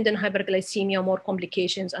time spent in hyperglycemia, more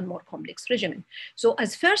complications, and more complex regimen. So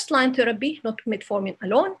as first-line therapy, not metformin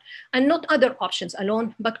alone, and not other options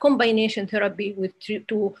alone, but combination therapy with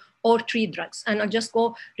 2 or 3 drugs. And I'll just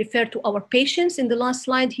go refer to our patients in the last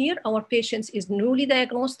slide here. Our patient is newly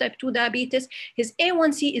diagnosed type 2 diabetes. His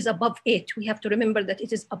A1C is above 8. We have to remember that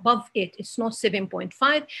it is above 8. It's not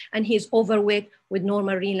 7.5, and he is overweight with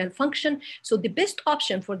normal renal function. So the best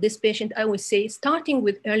option for this patient, I would say, starting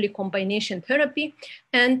with early combination therapy,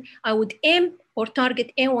 and I would aim or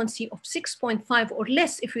target A1C of 6.5 or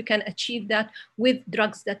less if we can achieve that with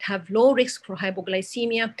drugs that have low risk for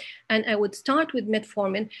hypoglycemia. And I would start with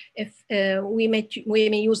metformin. If we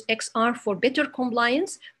may use XR for better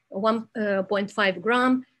compliance, 1.5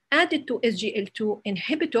 gram, added to SGLT2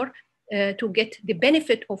 inhibitor to get the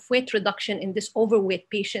benefit of weight reduction in this overweight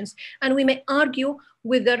patients. And we may argue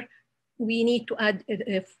whether we need to add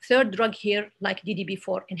a third drug here like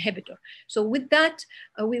DDP4 inhibitor. So with that,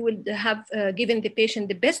 we will have given the patient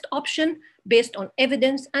the best option based on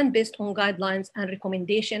evidence and based on guidelines and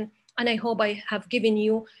recommendation. And I hope I have given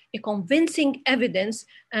you a convincing evidence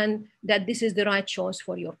and that this is the right choice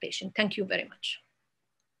for your patient. Thank you very much.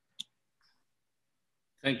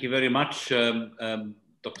 Thank you very much,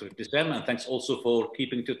 Dr. Ibtissam, and thanks also for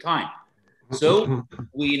keeping to time. So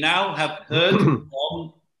we now have heard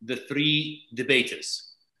from the 3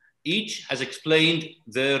 debaters. Each has explained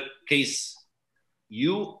their case.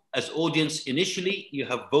 You, as audience, initially, you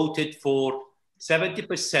have voted for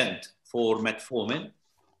 70% for metformin,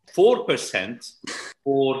 4%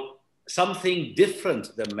 for something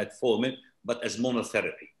different than metformin, but as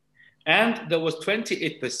monotherapy. And there was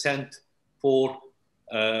 28% for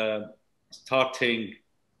starting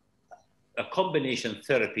a combination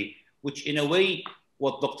therapy, which in a way,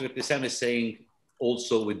 what Dr. Ibtissam is saying,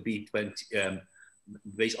 also would be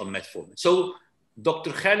based on metformin. So,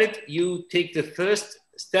 Dr. Khalid, you take the first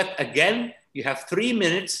step again. You have 3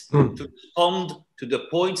 minutes to respond to the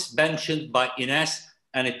points mentioned by Ines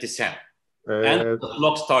and Ibtissam. And the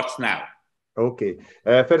clock starts now. Okay.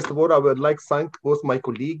 First of all, I would like to thank both my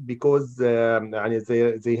colleagues because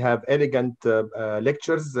they have elegant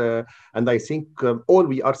lectures, and I think all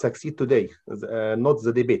we are succeed today, not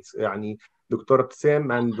the debates. Dr.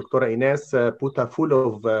 Ibtissam and Dr. Ines put a full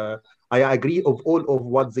of, I agree of all of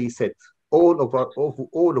what they said. All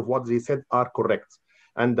of what they said are correct.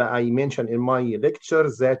 And I mentioned in my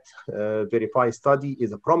lecture that Verify study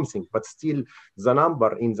is promising, but still the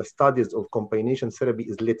number in the studies of combination therapy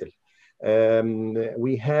is little.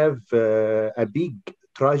 We have a big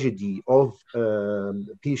tragedy of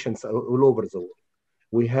patients all over the world.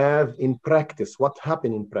 We have in practice, what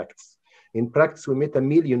happened in practice? In practice, we met 1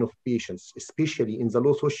 million of patients, especially in the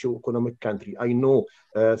low socioeconomic country. I know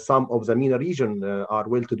some of the MENA region are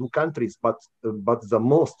well-to-do countries, but the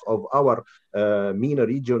most of our MENA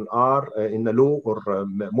region are in the low or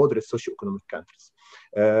moderate socioeconomic countries.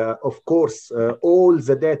 Of course, all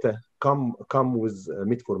the data come with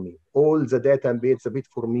metformin. All the data beats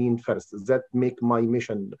metformin first. That make my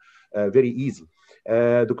mission very easy.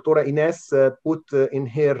 Dr. Ines put in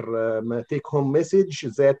her take-home message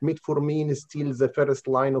that metformin is still the first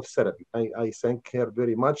line of therapy. I thank her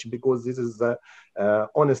very much because this is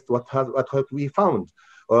honest what we found.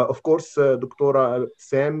 Of course, Dr.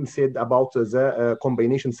 Sam said about the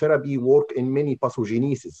combination therapy work in many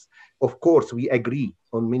pathogenesis. Of course, we agree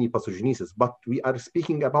on many pathogenesis, but we are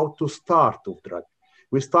speaking about to start of drug.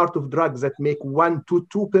 We start with drugs that make 1 to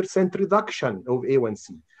 2% reduction of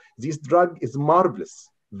A1C. This drug is marvelous,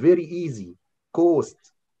 very easy, cost,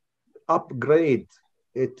 upgrade.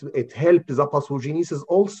 It helps the pathogenesis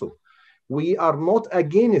also. We are not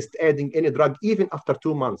against adding any drug, even after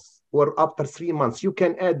 2 months or after 3 months. You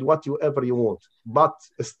can add whatever you want, but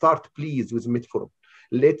start please with metformin.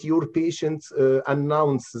 Let your patient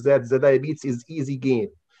announce that the diabetes is easy gain,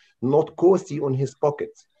 not costly on his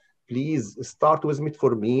pocket. Please start with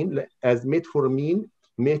metformin, as metformin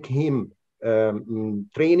make him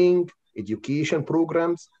training, education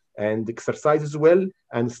programs, and exercise as well,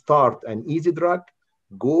 and start an easy drug,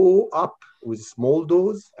 go up with small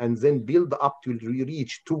dose, and then build up till you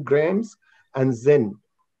reach 2 grams, and then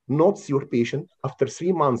notes your patient. After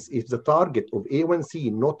 3 months, if the target of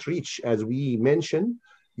A1C not reached, as we mentioned,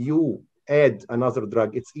 you add another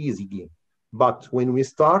drug. It's easy game. But when we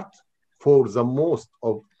start, for the most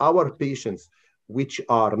of our patients, which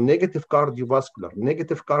are negative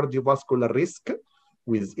cardiovascular risk,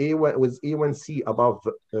 with A1C above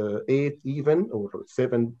 8 even, or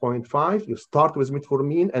 7.5, you start with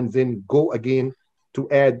metformin and then go again to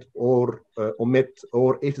add or omit,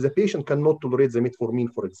 or if the patient cannot tolerate the metformin,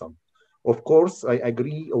 for example. Of course, I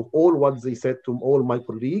agree of all what they said to all my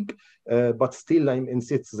colleagues, but still I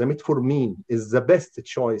insist the metformin is the best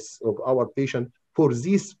choice of our patient. For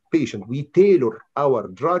this patient, we tailor our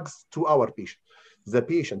drugs to our patient. The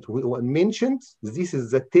patient who mentioned, this is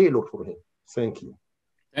the tailor for him. Thank you.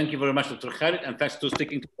 Thank you very much, Dr. Khalid, and thanks to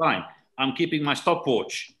sticking to time. I'm keeping my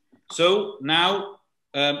stopwatch. So now,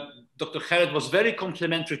 Dr. Khalid was very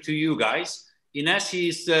complimentary to you guys. Ines,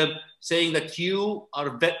 he's saying that you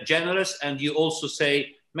are generous, and you also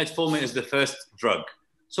say metformin is the first drug.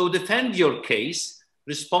 So defend your case,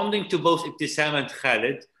 responding to both Ibtisam and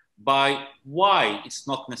Khalid by why it's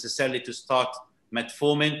not necessarily to start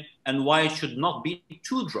metformin and why it should not be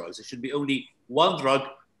 2 drugs. It should be only 1 drug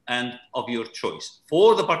and of your choice.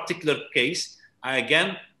 For the particular case, I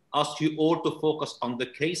again ask you all to focus on the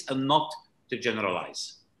case and not to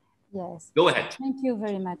generalize. Yes. Go ahead. Thank you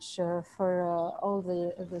very much for all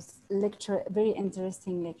this lecture, very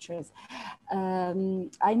interesting lectures.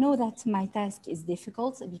 I know that my task is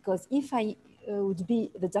difficult because if I would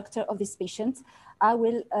be the doctor of this patient, I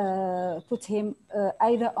will put him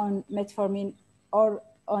either on metformin or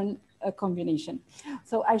on a combination.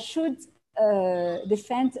 So I should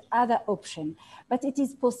defend other option, but it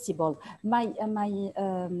is possible.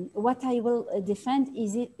 What I will defend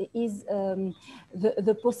is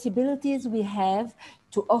the possibilities we have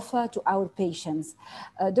to offer to our patients.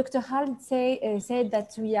 Dr. Khalid said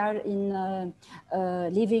that we are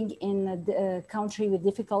living in a country with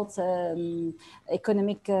difficult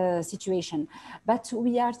economic situation, but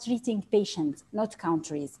we are treating patients, not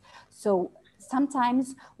countries. So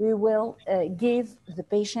sometimes we will give the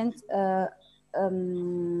patient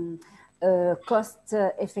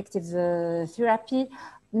cost-effective therapy,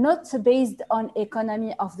 not based on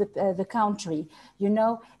economy of the country. You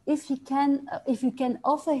know, if you can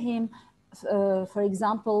offer him, for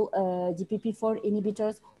example, DPP-4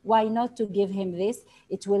 inhibitors, why not to give him this?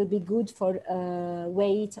 It will be good for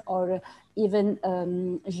weight, or even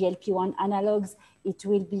GLP-1 analogs. It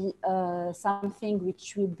will be something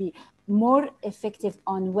which will be more effective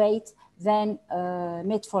on weight than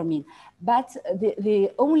metformin. But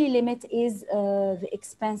the only limit is the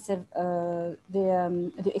expensive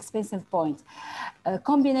point.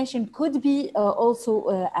 Combination could be also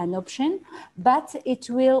an option, but it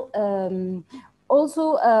will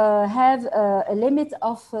also have a limit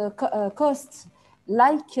of costs,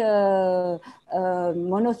 like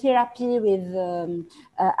monotherapy with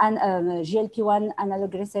GLP-1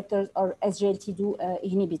 analog receptors or SGLT2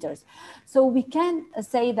 inhibitors. So we can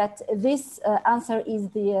say that this answer is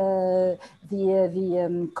the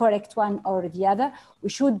correct one or the other. We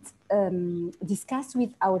should discuss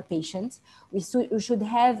with our patients. We should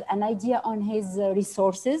have an idea on his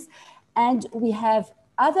resources, and we have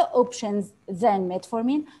other options than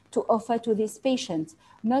metformin to offer to this patient,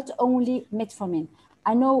 not only metformin.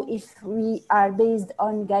 I know if we are based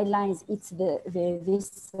on guidelines, it's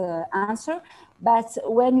this answer, but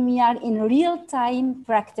when we are in real-time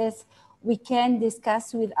practice, we can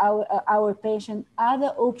discuss with our patient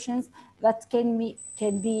other options that can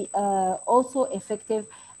be also effective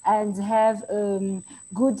and have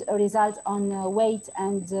good results on weight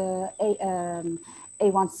and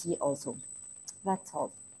A1C also. That's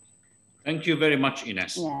all. Thank you very much,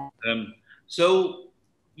 Ines. Yeah. So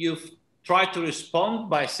you've tried to respond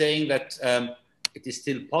by saying that it is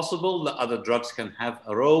still possible that other drugs can have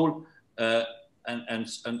a role and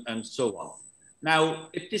so on. Now,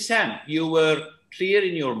 Ibtisam, you were clear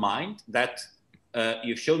in your mind that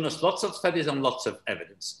you've shown us lots of studies and lots of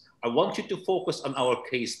evidence. I want you to focus on our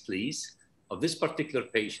case, please, of this particular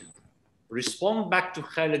patient. Respond back to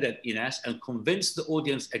Khalid and Ines and convince the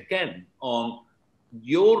audience again on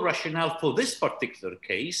your rationale for this particular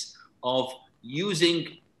case of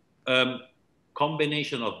using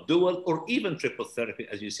combination of dual or even triple therapy,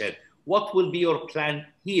 as you said, What will be your plan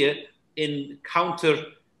here in counter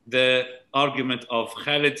the argument of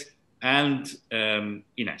Khalid and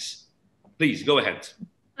Ines? Please go ahead.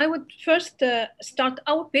 I would first start.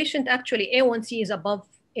 Our patient actually A1C is above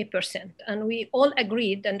 8%, and we all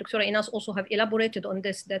agreed, and Dr. Ines also have elaborated on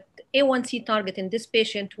this, that A1C target in this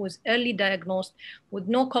patient who is early diagnosed with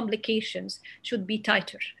no complications should be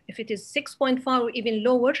tighter. If it is 6.5 or even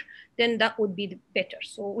lower, then that would be better.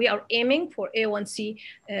 So we are aiming for A1C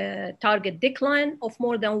target decline of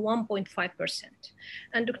more than 1.5%.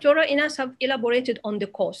 And Dr. Ines have elaborated on the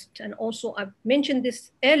cost, and also I've mentioned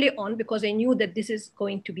this early on because I knew that this is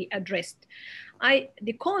going to be addressed.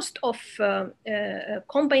 The cost of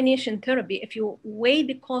combination therapy, if you weigh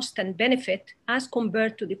the cost and benefit as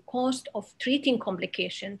compared to the cost of treating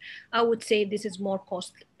complication, I would say this is more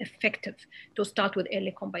cost effective to start with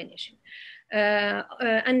early combination.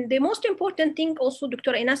 And the most important thing also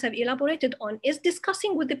Dr. Ines have elaborated on is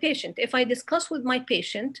discussing with the patient. If I discuss with my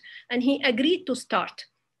patient and he agreed to start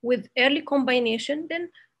with early combination, then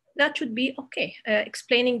that should be okay.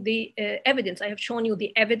 Explaining the evidence. I have shown you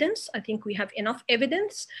the evidence. I think we have enough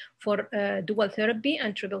evidence for dual therapy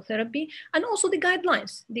and triple therapy, and also the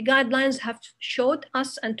guidelines. The guidelines have showed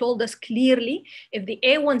us and told us clearly if the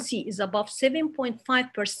A1C is above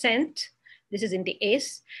 7.5%, this is in the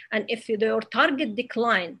ACE, and if your target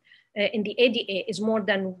decline in the ADA is more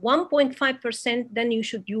than 1.5%, then you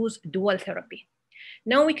should use dual therapy.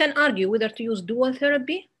 Now we can argue whether to use dual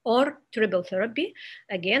therapy or triple therapy.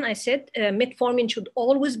 Again, I said metformin should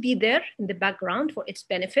always be there in the background for its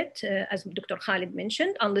benefit, as Dr. Khalid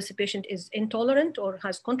mentioned, unless the patient is intolerant or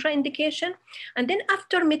has contraindication. And then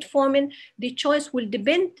after metformin, the choice will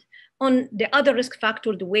depend on the other risk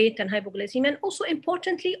factor, the weight and hypoglycemia, and also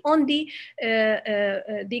importantly on the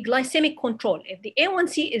glycemic control. If the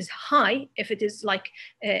A1C is high, if it is like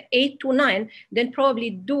 8 to 9, then probably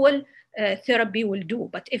dual therapy will do.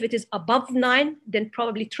 But if it is above 9, then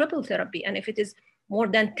probably triple therapy. And if it is more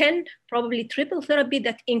than 10, probably triple therapy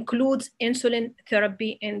that includes insulin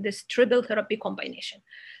therapy in this triple therapy combination.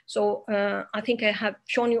 So I think I have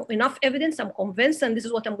shown you enough evidence. I'm convinced, and this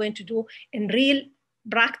is what I'm going to do in real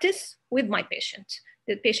practice with my patient.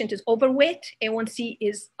 The patient is overweight, A1C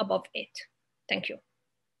is above 8. Thank you.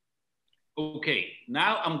 Okay,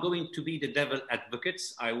 now I'm going to be the devil advocate.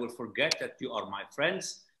 I will forget that you are my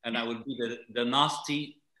friends, and I will be the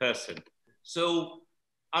nasty person. So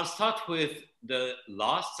I'll start with the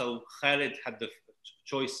last. So Khalid had the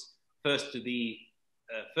choice first to be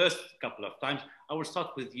first couple of times. I will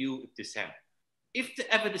start with you, Ibtisam. If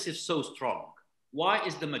the evidence is so strong, why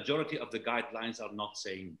is the majority of the guidelines are not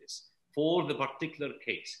saying this? For the particular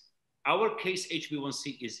case, our case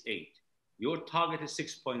HbA1c is 8. Your target is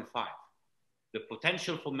 6.5. The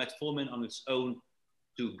potential for metformin on its own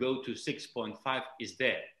to go to 6.5 is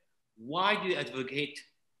there. Why do you advocate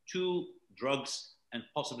 2 drugs and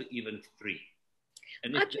possibly even 3?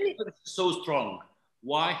 And if the evidence is so strong,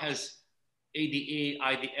 why has ADA,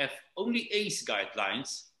 IDF only ACE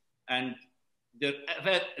guidelines, and the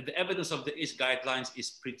evidence of the ACE guidelines is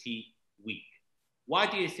pretty weak? Why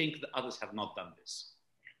do you think the others have not done this?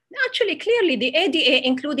 Actually, clearly, the ADA,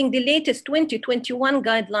 including the latest 2021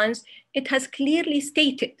 guidelines, it has clearly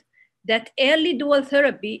stated that early dual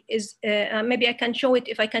therapy is, maybe I can show it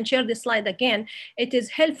if I can share the slide again, it is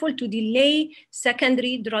helpful to delay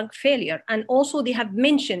secondary drug failure. And also they have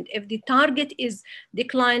mentioned if the target is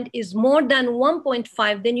declined is more than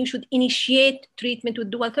 1.5, then you should initiate treatment with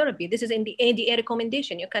dual therapy. This is in the ADA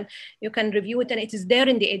recommendation. You can review it, and it is there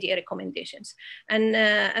in the ADA recommendations. And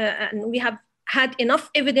we have had enough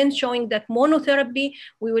evidence showing that monotherapy,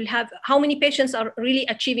 we will have, how many patients are really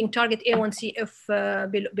achieving target A1C if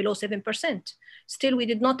below 7%? Still, we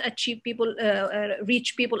did not achieve people,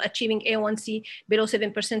 reach people achieving A1C below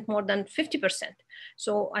 7% more than 50%.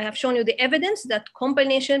 So I have shown you the evidence that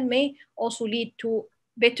combination may also lead to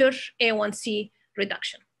better A1C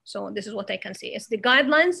reduction. So this is what I can say. As the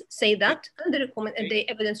guidelines say that, and the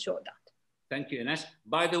evidence show that. Thank you, Ines.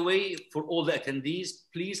 By the way, for all the attendees,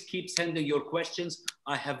 please keep sending your questions.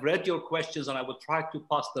 I have read your questions and I will try to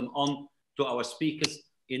pass them on to our speakers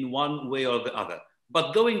in one way or the other.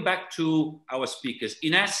 But going back to our speakers,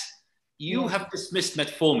 Ines, you have dismissed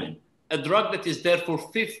metformin, a drug that is there for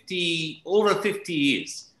over 50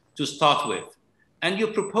 years to start with, and you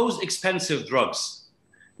propose expensive drugs.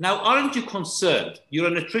 Now, aren't you concerned, you're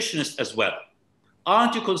a nutritionist as well,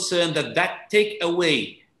 aren't you concerned that that take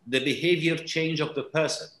away the behavior change of the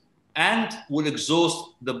person and will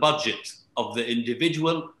exhaust the budget of the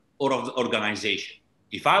individual or of the organization?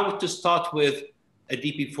 If I were to start with a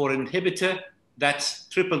DP4 inhibitor, that's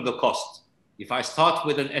triple the cost. If I start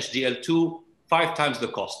with an SGL2, 5 times the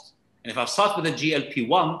cost. And if I start with a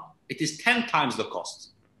GLP-1, it is 10 times the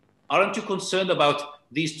cost. Aren't you concerned about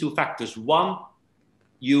these two factors? One,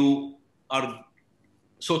 you are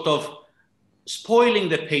sort of spoiling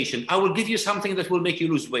the patient. I will give you something that will make you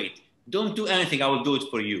lose weight. Don't do anything, I will do it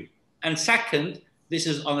for you. And second, this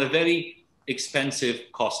is on a very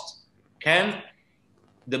expensive cost. Can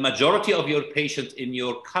the majority of your patients in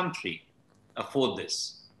your country afford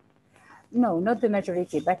this? No, not the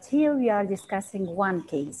majority, but here we are discussing one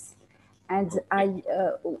case. And I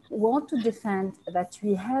want to defend that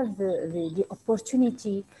we have the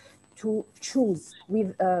opportunity to choose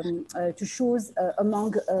with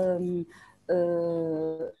among a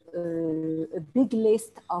big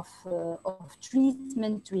list of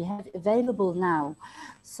treatment we have available now.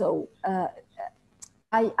 So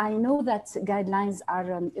I know that guidelines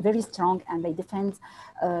are very strong and they defend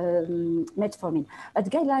metformin, but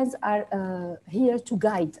guidelines are here to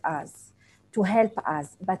guide us, to help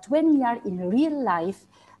us. But when we are in real life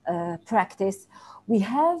practice, we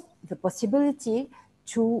have the possibility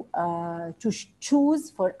to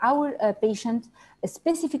choose for our patient a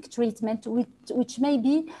specific treatment which may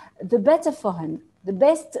be the better for him, the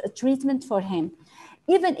best treatment for him,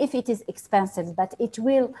 even if it is expensive, but it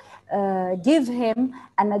will give him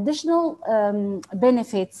an additional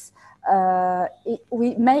benefits.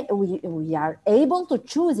 We are able to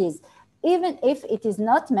choose it, even if it is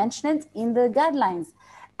not mentioned in the guidelines.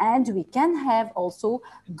 And we can have also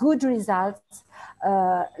good results,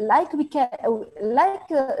 like the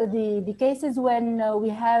cases when we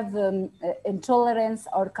have intolerance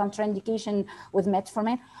or contraindication with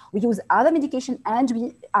metformin. We use other medication and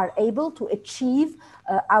we are able to achieve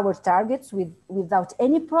our targets without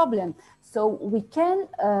any problem. So we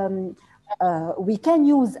can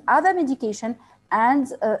use other medication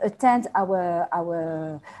and attend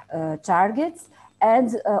our targets,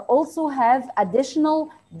 and also have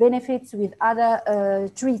additional benefits with other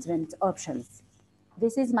treatment options.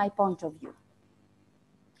 This is my point of view.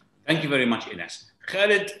 Thank you very much, Ines.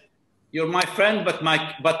 Khalid, you're my friend, but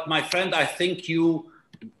my friend, I think you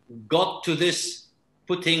got to this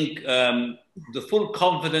putting the full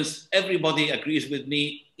confidence. Everybody agrees with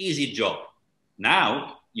me, easy job.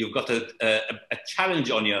 Now you've got a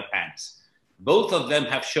challenge on your hands. Both of them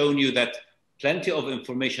have shown you that plenty of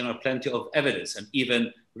information or plenty of evidence, and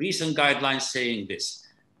even recent guidelines saying this.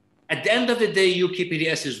 At the end of the day,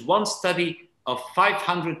 UKPDS is one study of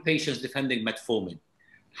 500 patients defending metformin.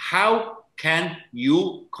 How can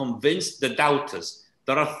you convince the doubters?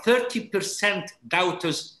 There are 30%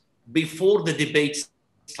 doubters before the debate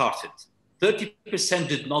started. 30%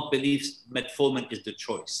 did not believe metformin is the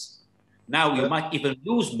choice. Now you might even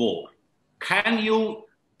lose more. Can you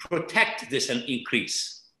protect this and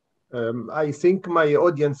increase? I think my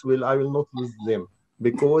audience I will not lose them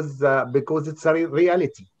because it's a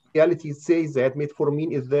reality. Reality says that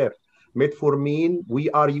metformin is there. Metformin, we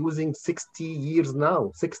are using 60 years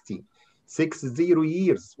now, 60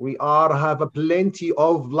 years. We have a plenty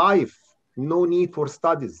of life, no need for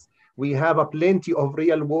studies. We have a plenty of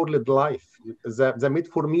real world life. The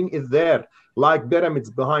metformin is there, like pyramids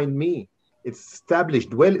behind me. It's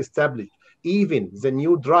established, well established. Even the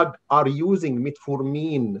new drug are using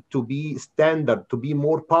metformin to be standard, to be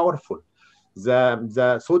more powerful.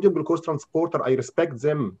 The sodium glucose transporter, I respect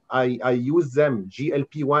them. I use them,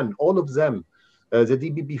 GLP-1, all of them. The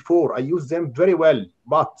DPP-4, I use them very well.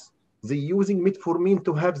 But they're using metformin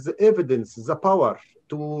to have the evidence, the power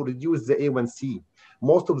to reduce the A1C.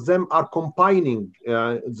 Most of them are combining,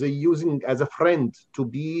 they're using as a friend to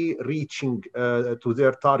be reaching to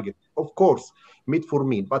their target. Of course,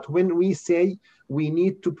 metformin. But when we say we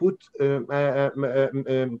need to put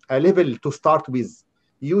a level to start with,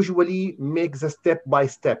 usually make the step by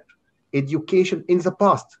step. Education in the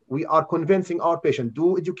past, we are convincing our patient,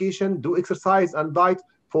 do education, do exercise and diet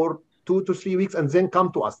for 2 to 3 weeks and then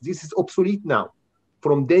come to us. This is obsolete now.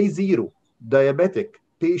 From day 0, diabetic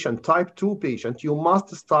patient, type 2 patient, you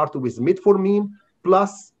must start with metformin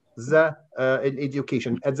plus the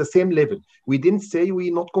education at the same level. We didn't say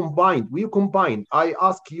we not combined. We combined. I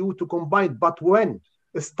ask you to combine, but when?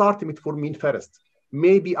 Start metformin first.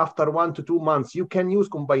 Maybe after 1 to 2 months, you can use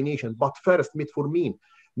combination, but first metformin.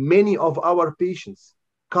 Many of our patients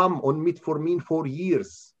come on metformin for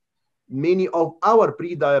years. Many of our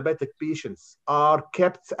pre-diabetic patients are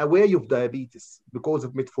kept away of diabetes because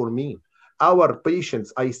of metformin. Our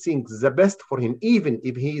patients, I think the best for him, even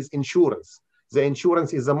if he is insurance. The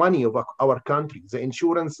insurance is the money of our country. The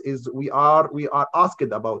insurance is, we are asked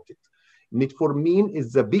about it. Metformin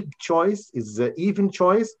is the big choice, is the even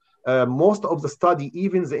choice, Most of the study,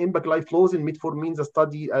 even the empagliflozin, metformin, the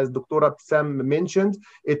study, as Dr. Sam mentioned,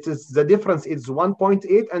 the difference is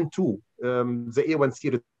 1.8 and 2, the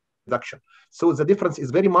A1C reduction. So the difference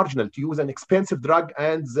is very marginal to use an expensive drug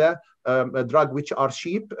and the drug which are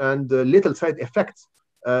cheap and little side effects.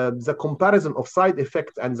 The comparison of side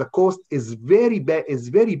effects and the cost is very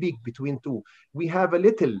big between two. We have a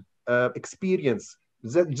little experience,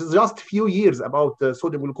 just few years about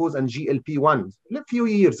sodium glucose and GLP-1. A few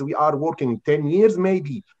years, we are working 10 years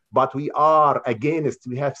maybe, but we are against,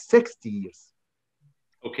 we have 60 years.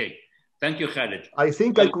 Okay, thank you, Khalid. I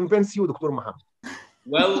think I convinced you, Dr. Mohammed.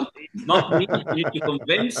 Well, it's not me you need to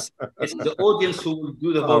convince, it's the audience who will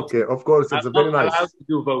do the voting. Okay, of course, it's very nice. I'm not allowed to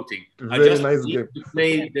do voting. Very I just nice need game. to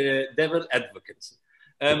play the devil advocate.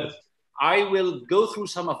 Yes. I will go through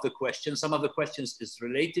some of the questions. Some of the questions is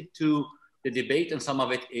related to the debate and some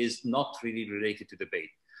of it is not really related to debate.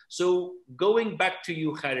 So going back to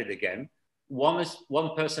you, Khalid, again, one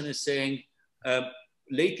person is saying,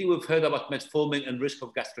 lately we've heard about metformin and risk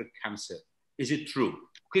of gastric cancer. Is it true?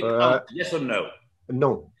 Quick answer, yes or no?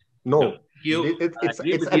 No.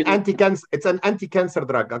 It's an anti-cancer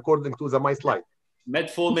drug, according to my slide.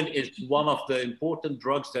 Metformin is one of the important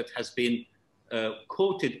drugs that has been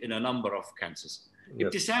quoted in a number of cancers.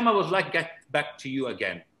 Yes. Ibtisam, I would like to get back to you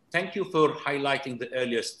again. Thank you for highlighting the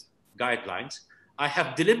earliest guidelines. I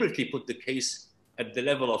have deliberately put the case at the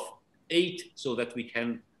level of 8 so that we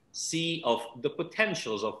can see of the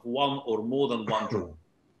potentials of one or more than one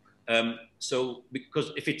drug. So,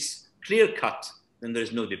 because if it's clear-cut, then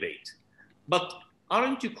there's no debate. But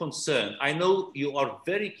aren't you concerned? I know you are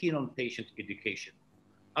very keen on patient education.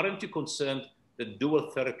 Aren't you concerned that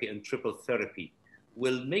dual therapy and triple therapy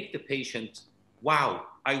will make the patient, wow,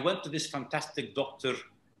 I went to this fantastic doctor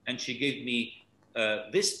and she gave me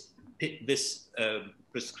this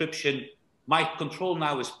prescription. My control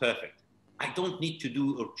now is perfect. I don't need to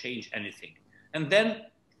do or change anything. And then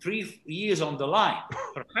 3 years on the line,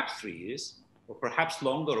 perhaps 3 years, or perhaps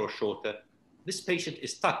longer or shorter, this patient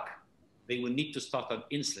is stuck. They will need to start on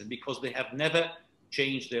insulin because they have never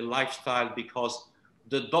changed their lifestyle because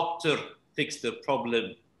the doctor fixed the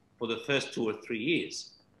problem for the first 2 or 3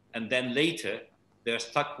 years. And then later, they're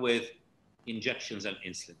stuck with injections and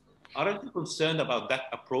insulin. Aren't you concerned about that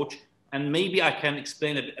approach? And maybe I can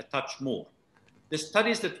explain it a touch more. The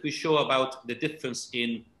studies that we show about the difference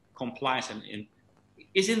in compliance and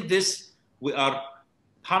isn't this, we are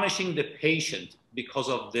punishing the patient because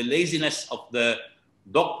of the laziness of the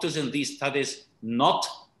doctors in these studies not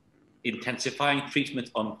intensifying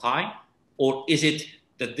treatment on time? Or is it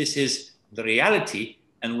that this is the reality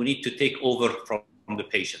and we need to take over from the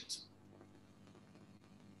patient?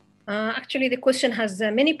 Actually, the question has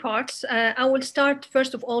many parts. I will start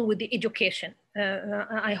first of all with the education.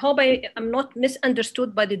 I hope I am not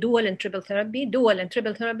misunderstood by the dual and triple therapy. Dual and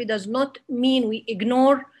triple therapy does not mean we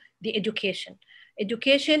ignore the education.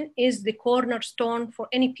 Education is the cornerstone for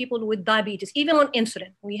any people with diabetes, even on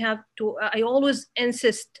insulin. We have to, I always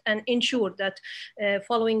insist and ensure that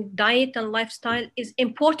following diet and lifestyle is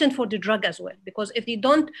important for the drug as well, because if they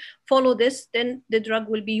don't follow this, then the drug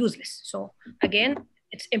will be useless. So again,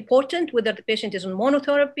 it's important whether the patient is on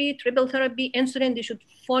monotherapy, triple therapy, insulin, they should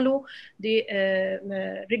follow the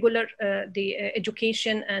regular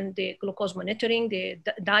education and the glucose monitoring, the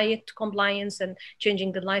diet compliance and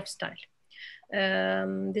changing the lifestyle.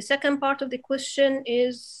 The second part of the question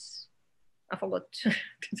is, I forgot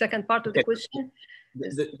the second part of the question.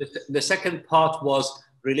 The second part was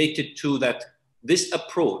related to that this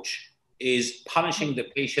approach is punishing the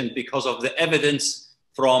patient because of the evidence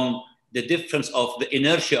from the difference of the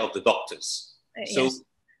inertia of the doctors. So yes.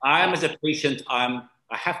 I am as a patient, I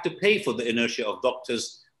have to pay for the inertia of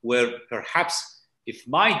doctors where perhaps if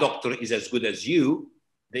my doctor is as good as you,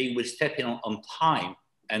 they will step in on time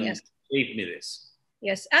and yes. Save me this.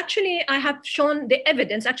 Yes, actually, I have shown the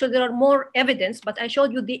evidence. Actually, there are more evidence, but I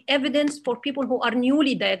showed you the evidence for people who are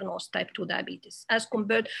newly diagnosed type 2 diabetes, as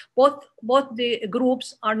compared, both the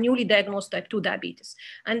groups are newly diagnosed type 2 diabetes.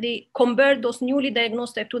 And they compared those newly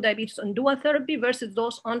diagnosed type 2 diabetes on dual therapy versus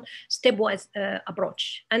those on stepwise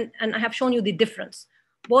approach. And I have shown you the difference.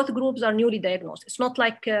 Both groups are newly diagnosed. It's not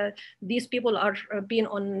like these people are being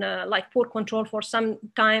on like poor control for some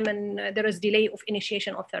time and there is delay of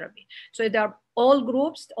initiation of therapy. So there are all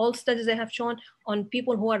groups, all studies I have shown on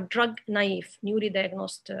people who are drug naive, newly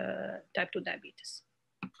diagnosed type 2 diabetes.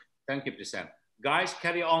 Thank you, Prasad. Guys,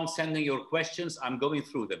 carry on sending your questions. I'm going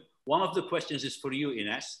through them. One of the questions is for you,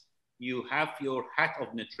 Ines. You have your hat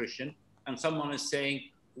of nutrition and someone is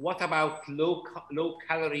saying, what about low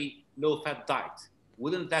calorie, low fat diet?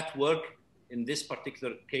 Wouldn't that work in this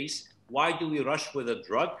particular case? Why do we rush with a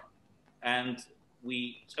drug and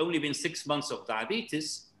it's only been 6 months of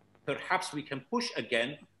diabetes, perhaps we can push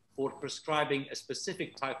again for prescribing a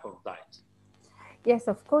specific type of diet. Yes,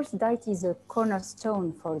 of course, diet is a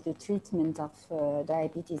cornerstone for the treatment of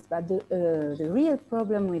diabetes, but the real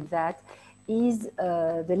problem with that is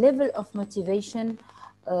the level of motivation,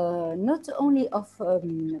 not only of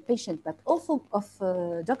patient, but also of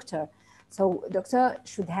doctor. So doctor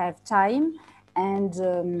should have time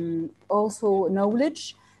and also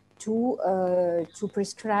knowledge to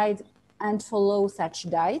prescribe and follow such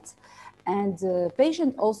diet. And the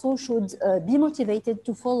patient also should be motivated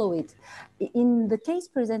to follow it. In the case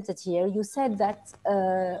presented here, you said that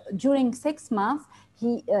during 6 months,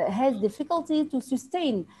 he has difficulty to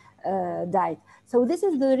sustain diet. So this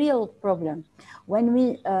is the real problem. When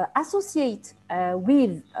we associate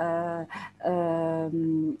with a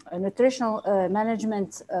nutritional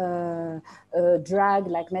management drug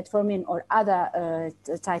like metformin or other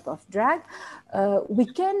type of drug, we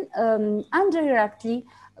can indirectly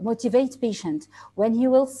motivate patient. When he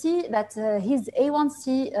will see that his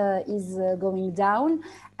A1C is going down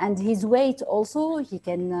and his weight also, he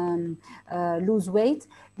can lose weight,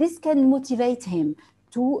 this can motivate him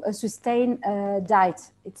to sustain diet.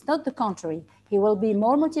 It's not the contrary. He will be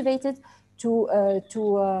more motivated to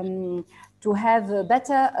have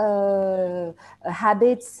better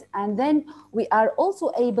habits, and then we are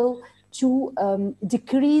also able to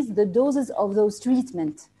decrease the doses of those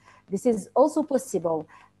treatments. This is also possible.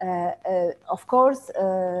 Of course,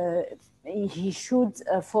 he should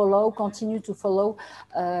continue to follow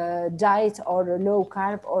diet or low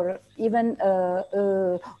carb or even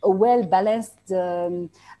a well-balanced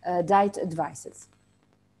diet advices.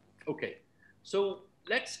 Okay, so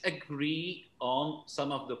let's agree on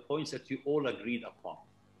some of the points that you all agreed upon.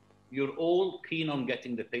 You're all keen on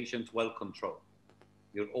getting the patient well controlled.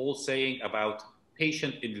 You're all saying about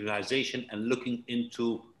patient individualization and looking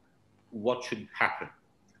into what should happen.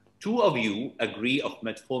 2 of you agree of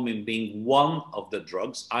metformin being one of the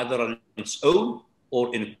drugs, either on its own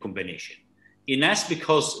or in combination. Ines,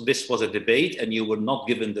 because this was a debate and you were not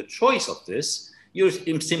given the choice of this, you're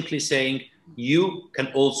simply saying you can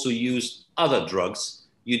also use other drugs.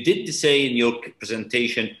 You did say in your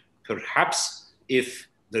presentation, perhaps if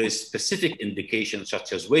there is specific indications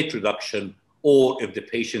such as weight reduction, or if the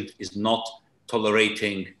patient is not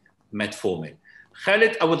tolerating metformin.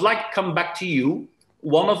 Khalid, I would like to come back to you.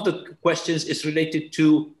 One of the questions is related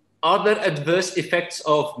to other adverse effects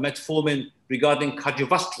of metformin regarding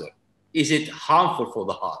cardiovascular. Is it harmful for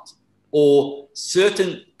the heart? Or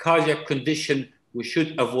certain cardiac condition we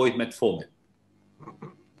should avoid metformin?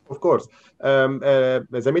 Of course.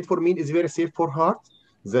 The metformin is very safe for heart.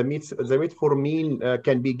 The metformin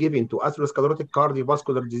can be given to atherosclerotic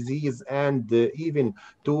cardiovascular disease and even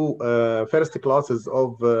to first classes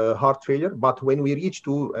of heart failure. But when we reach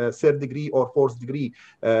to 3rd degree or 4th degree,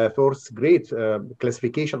 4th grade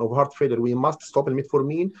classification of heart failure, we must stop the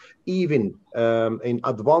metformin. Even in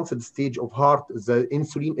advanced stage of heart, the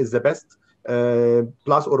insulin is the best.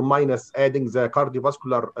 Plus or minus adding the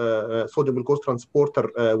cardiovascular sodium glucose transporter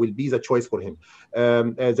will be the choice for him.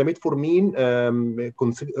 The metformin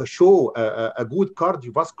show a good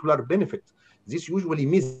cardiovascular benefit. This usually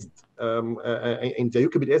missed in the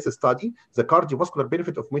UKBDS study. The cardiovascular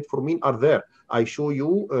benefit of metformin are there. I show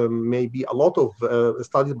you maybe a lot of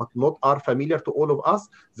studies, but not are familiar to all of us,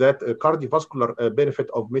 that cardiovascular benefit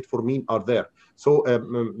of metformin are there. So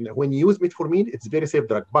when you use metformin, it's very safe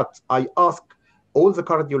drug. But I ask all the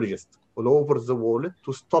cardiologists all over the world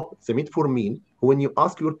to stop the metformin when you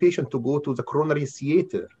ask your patient to go to the coronary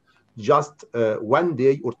theater just 1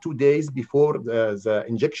 day or 2 days before the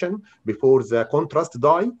injection, before the contrast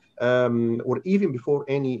dye, or even before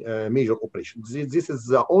any major operation. This is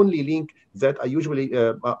the only link that I usually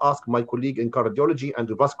ask my colleague in cardiology and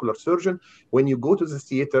the vascular surgeon. When you go to the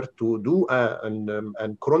theater to do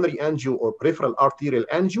a coronary angio or peripheral arterial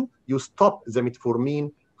angio, you stop the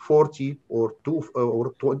metformin 40 or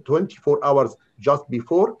 24 hours just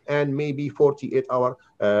before, and maybe 48 hours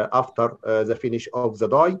after the finish of the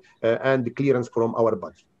dye and the clearance from our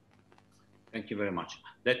body. Thank you very much.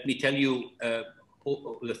 Let me tell you,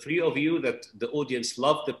 the 3 of you, that the audience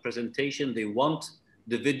loved the presentation. They want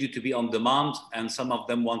the video to be on demand, and some of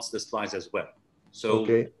them wants the slides as well. So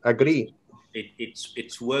okay, agree.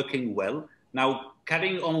 It's working well. Now,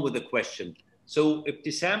 carrying on with the question. So,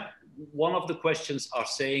 Ibtisam, one of the questions are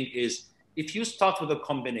saying is, if you start with a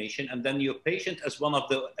combination and then your patient, as one of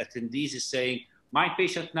the attendees is saying, my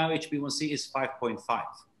patient now HbA1c is 5.5.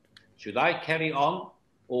 Should I carry on,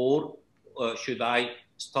 or should I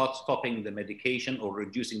start stopping the medication or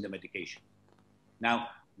reducing the medication? Now,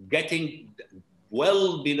 getting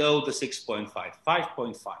well below the 6.5,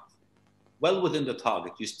 5.5, well within the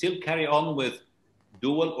target, you still carry on with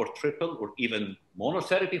dual or triple or even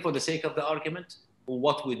monotherapy for the sake of the argument? Or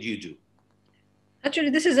what would you do?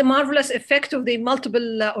 Actually, this is a marvelous effect of the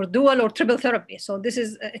multiple or dual or triple therapy. So this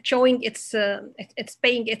is showing it's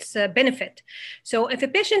paying its benefit. So if a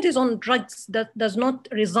patient is on drugs that does not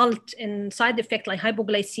result in side effect like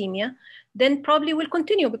hypoglycemia, then probably will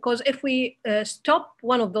continue, because if we stop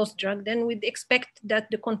one of those drugs, then we'd expect that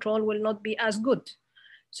the control will not be as good.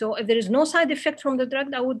 So if there is no side effect from the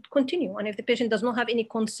drug, I would continue. And if the patient does not have any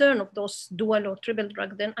concern of those dual or triple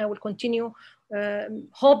drugs, then I will continue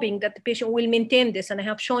hoping that the patient will maintain this. And I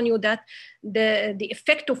have shown you that the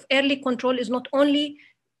effect of early control is not only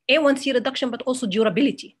A1C reduction, but also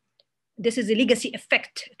durability. This is a legacy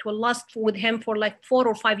effect. It will last with him for like 4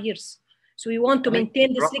 or 5 years. So we want to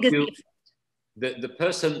maintain this legacy effect. The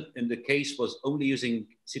person in the case was only using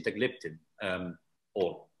sitagliptin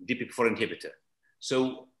or DPP-4 inhibitor.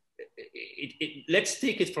 So let's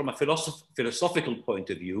take it from a philosophical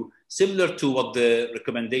point of view, similar to what the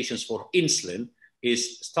recommendations for insulin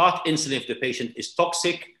is: start insulin if the patient is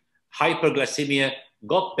toxic, hyperglycemia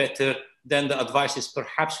got better, then the advice is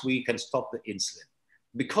perhaps we can stop the insulin.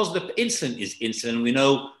 Because the insulin is insulin, we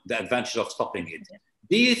know the advantage of stopping it.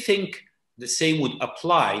 Do you think the same would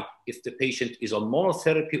apply if the patient is on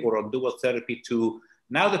monotherapy or on dual therapy to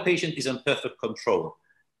now the patient is in perfect control?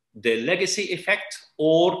 The legacy effect,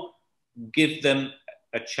 or give them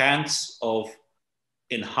a chance of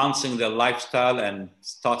enhancing their lifestyle and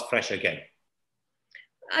start fresh again?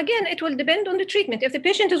 Again, it will depend on the treatment. If the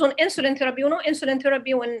patient is on insulin therapy, you know, insulin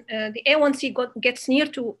therapy, when the A1C gets near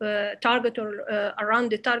to target or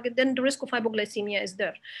around the target, then the risk of hypoglycemia is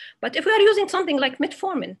there. But if we are using something like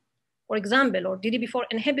metformin, for example, or DDP-4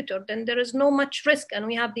 inhibitor, then there is no much risk, and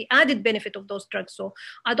we have the added benefit of those drugs. So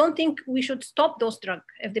I don't think we should stop those drugs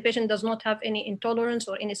if the patient does not have any intolerance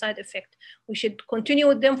or any side effect. We should continue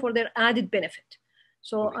with them for their added benefit.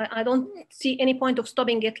 So I don't see any point of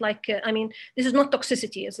stopping it. Like, I mean, this is not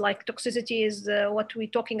toxicity. It's like toxicity is what we're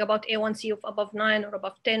talking about, A1C of above 9 or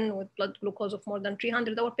above 10 with blood glucose of more than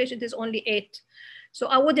 300. Our patient is only 8. So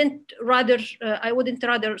I wouldn't rather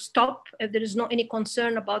stop if there is no any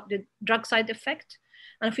concern about the drug side effect.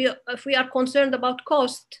 And if we are concerned about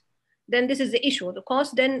cost, then this is the issue. The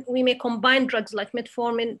cost, then we may combine drugs like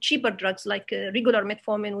metformin, cheaper drugs like regular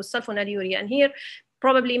metformin with sulfonylurea. And here,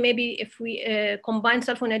 probably maybe if we combine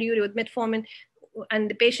sulfonylurea with metformin and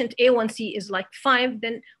the patient A1C is like 5,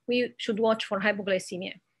 then we should watch for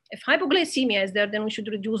hypoglycemia. If hypoglycemia is there, then we should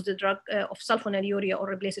reduce the drug of sulfonylurea or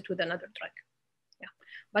replace it with another drug.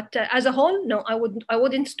 But as a whole, no, I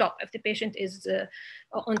wouldn't stop if the patient is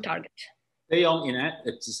on target. Stay on in it.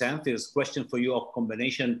 There's a question for you of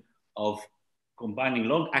combination of combining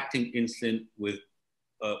long-acting insulin with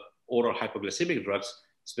oral hypoglycemic drugs,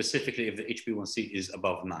 specifically if the HbA1c is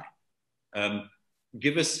above 9.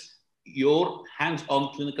 Give us your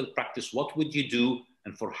hands-on clinical practice. What would you do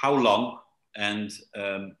and for how long? And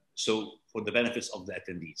so for the benefits of the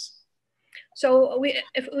attendees. So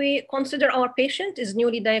if we consider our patient is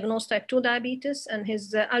newly diagnosed type 2 diabetes, and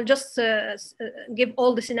his, I'll just give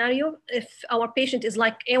all the scenario. If our patient is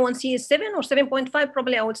like A1C is 7 or 7.5,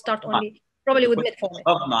 probably I would start only with metformin.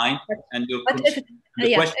 Above 9, and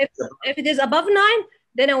if it is above 9,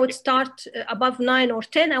 then I would start above 9 or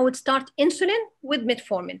 10. I would start insulin with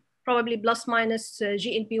metformin, probably plus minus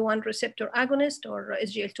GLP-1 receptor agonist or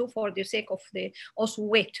SGL2 for the sake of the also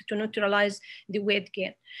weight to neutralize the weight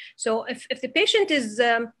gain. So if the patient is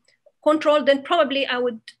controlled, then probably I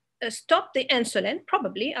would stop the insulin.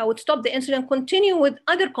 Probably I would stop the insulin, continue with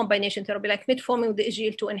other combination therapy like metformin with the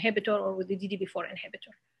SGL2 inhibitor or with the DDP-4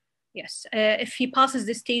 inhibitor. Yes, if he passes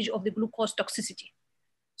the stage of the glucose toxicity.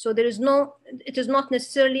 So there is no, it is not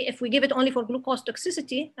necessarily, if we give it only for glucose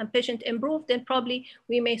toxicity and patient improve, then probably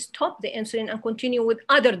we may stop the insulin and continue with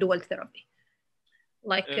other dual therapy,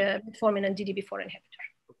 like metformin and DDP-4 inhibitor.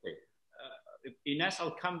 Okay. Ines,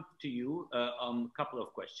 I'll come to you on a couple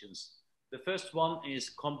of questions. The first one is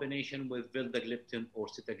combination with vildagliptin or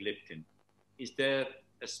sitagliptin. Is there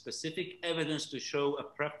a specific evidence to show a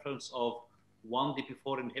preference of one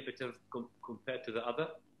DPP-4 inhibitor compared to the other?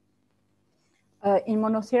 In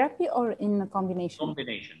monotherapy or in a combination?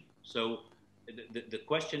 Combination. So the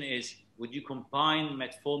question is, would you combine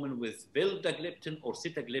metformin with vildagliptin or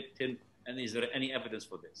sitagliptin, and is there any evidence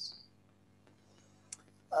for this?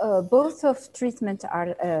 Both of treatment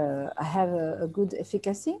are have a good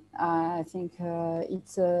efficacy. I think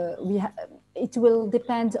it will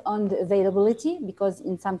depend on the availability, because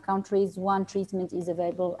in some countries one treatment is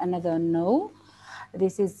available, another no.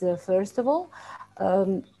 This is first of all.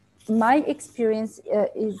 my experience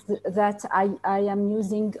is that I am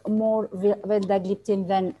using more vildagliptin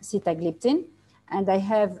than sitagliptin, and I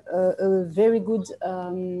have a very good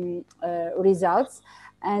results.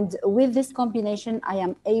 And with this combination, I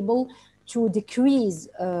am able to decrease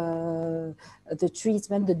the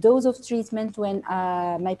treatment, the dose of treatment when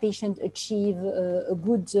my patient achieve a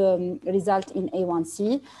good result in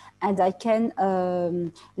A1C, and I can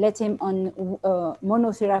let him on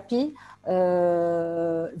monotherapy,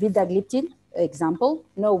 vildagliptin, example,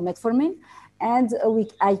 no metformin, and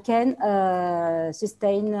I can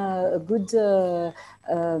sustain a good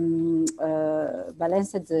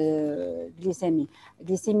balanced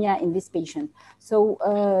glycemia in this patient. So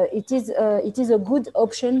it is a good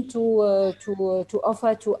option to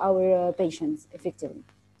offer to our patients effectively.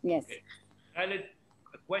 Yes. Okay. Khaled,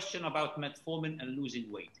 a question about metformin and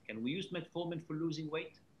losing weight. Can we use metformin for losing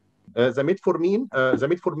weight? The metformin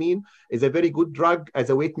is a very good drug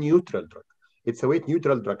as a weight neutral drug. It's a weight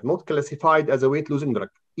neutral drug, not classified as a weight losing drug.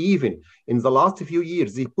 Even in the last few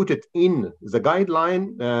years, they put it in the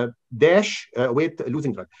guideline weight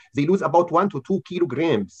losing drug. They lose about 1 to 2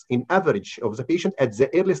 kilograms in average of the patient at the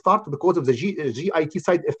early start because of the GIT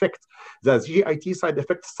side effect. The GIT side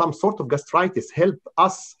effect, some sort of gastritis, help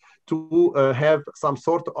us to have some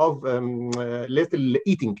sort of little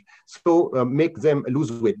eating, so make them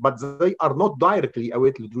lose weight. But they are not directly a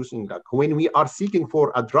weight reducing drug. When we are seeking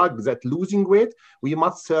for a drug that losing weight, we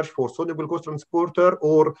must search for sodium glucose transporter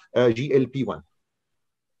or GLP-1.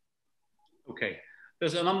 Okay.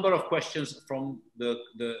 There's a number of questions from the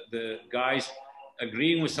guys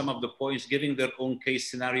agreeing with some of the points, giving their own case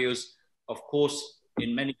scenarios. Of course,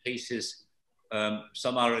 in many cases,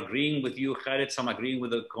 some are agreeing with you, Khaled, some agreeing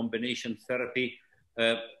with the combination therapy.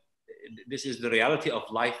 This is the reality of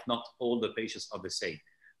life. Not all the patients are the same.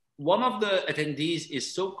 One of the attendees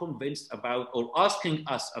is so convinced about, or asking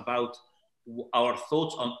us about our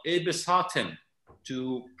thoughts on irbesartan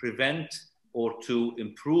to prevent or to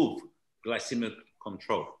improve glycemic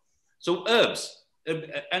control. So herbs,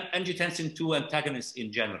 angiotensin II antagonists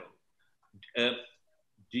in general.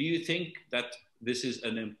 Do you think that this is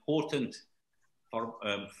an important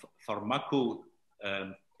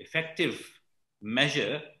effective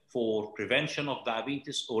measure for prevention of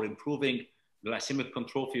diabetes or improving glycemic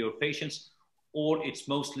control for your patients, or it's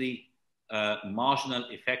mostly marginal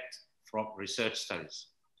effect from research studies?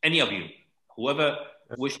 Any of you, whoever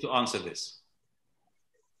wish to answer this.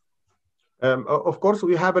 Of course,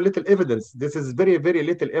 we have a little evidence. This is very, very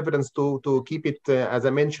little evidence to keep it, as I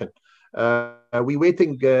mentioned. We're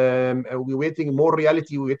waiting more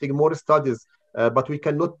reality, we're waiting more studies, but we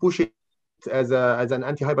cannot push it as an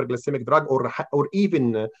anti-hyperglycemic drug or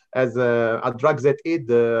even as a drug that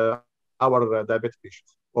aid our diabetic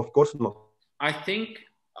patients. Of course not. I think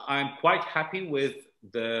I'm quite happy with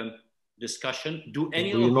the discussion. Do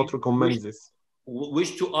any of you not recommend this?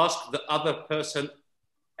 Wish to ask the other person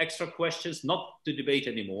extra questions, not to debate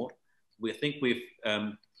anymore. We think we've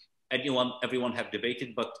everyone have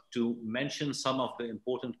debated, but to mention some of the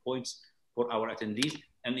important points for our attendees,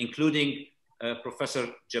 and including Professor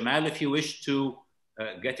Jamal, if you wish to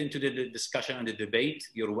get into the discussion and the debate,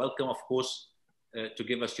 you're welcome, of course, to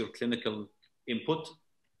give us your clinical input.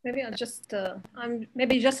 Maybe I'll just,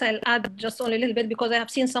 I'll add just only a little bit, because I have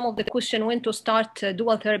seen some of the question when to start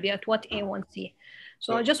dual therapy at what A1C.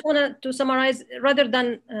 So I just wanted to summarize, rather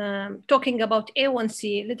than talking about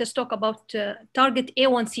A1C, let us talk about target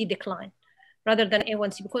A1C decline rather than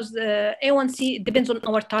A1C, because the A1C depends on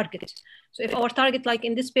our target. So if our target, like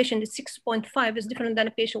in this patient, is 6.5, is different than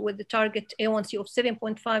a patient with the target A1C of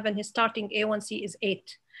 7.5 and his starting A1C is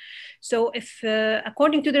 8. So if,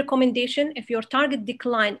 according to the recommendation, if your target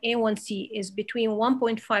decline A1C is between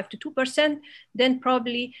 1.5 to 2%, then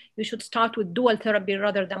probably you should start with dual therapy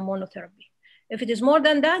rather than monotherapy. If it is more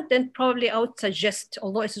than that, then probably I would suggest,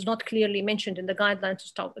 although it is not clearly mentioned in the guidelines, to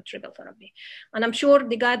start with triple therapy. And I'm sure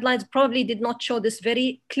the guidelines probably did not show this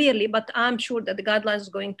very clearly, but I'm sure that the guidelines is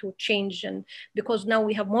going to change, and because now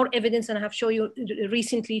we have more evidence, and I have shown you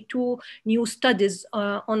recently 2 new studies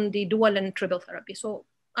on the dual and triple therapy. So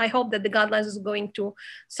I hope that the guidelines is going to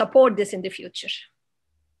support this in the future.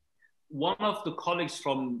 One of the colleagues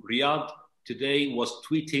from Riyadh today was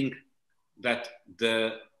tweeting that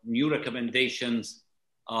the new recommendations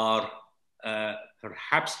are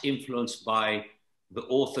perhaps influenced by the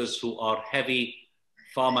authors who are heavy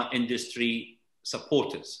pharma industry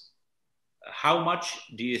supporters. How much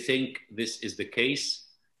do you think this is the case,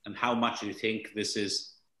 and how much do you think this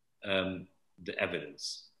is the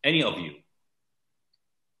evidence? Any of you?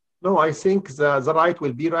 No, I think the right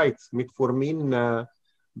will be right. Metformin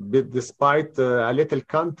despite a little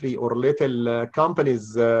country or little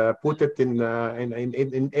companies put it in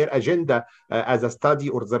their agenda as a study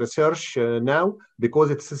or the research now, because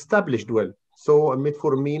it's established well. So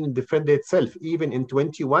metformin defended itself. Even in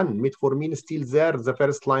 21, metformin is still there, the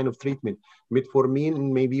first line of treatment.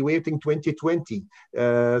 Metformin may be waiting 2020.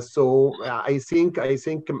 So I think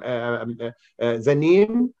the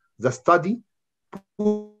name, the study,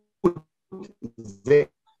 the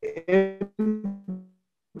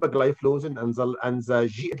glyphosate and the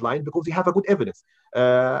G line, because they have a good evidence.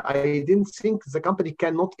 I didn't think the company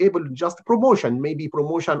cannot able just promotion, maybe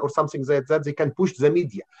promotion or something that they can push the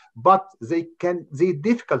media, but they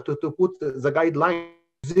difficult to put the guideline,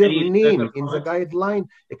 their name in the guideline,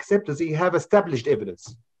 except they have established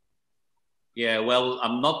evidence. Yeah, well,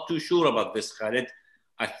 I'm not too sure about this, Khalid.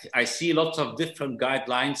 I see lots of different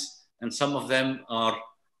guidelines, and some of them are,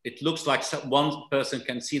 it looks like one person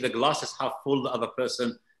can see the glass is half full, the other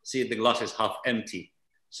person see the glass is half empty.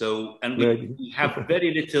 So, and we have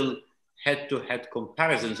very little head-to-head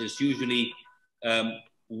comparisons. It's usually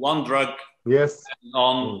one drug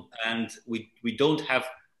on, and we don't have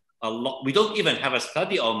a lot. We don't even have a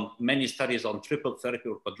study on, many studies on triple therapy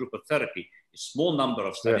or quadruple therapy. A small number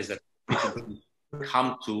of studies that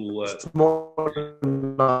come to small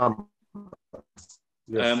number.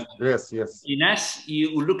 Yes. Ines,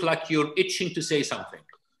 you look like you're itching to say something.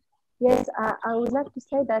 Yes, I would like to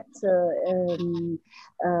say that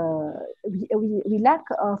we lack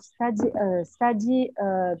of study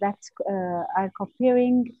that are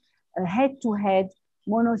comparing head-to-head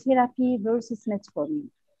monotherapy versus metformin.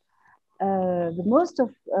 The most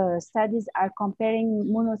of studies are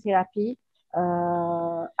comparing monotherapy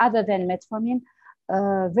other than metformin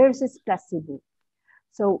versus placebo.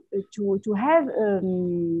 So to have,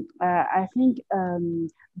 I think,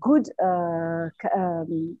 good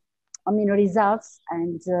results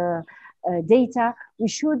and data, we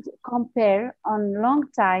should compare on long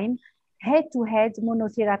time head-to-head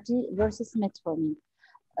monotherapy versus metformin.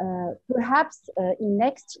 Perhaps in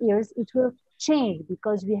next years it will change,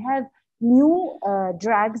 because we have new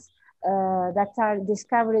drugs that are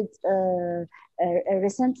discovered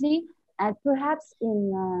recently, and perhaps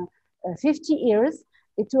in 50 years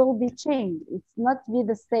it will be changed. It's not be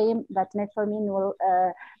the same that metformin will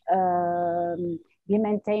be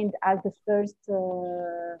maintained as the first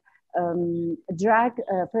drug,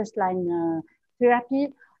 first line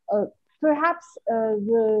therapy. Perhaps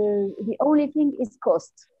the only thing is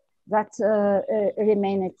cost that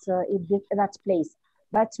remain at that place.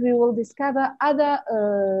 But we will discover other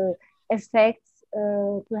effects,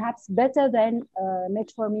 perhaps better than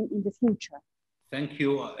metformin in the future. Thank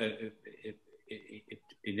you.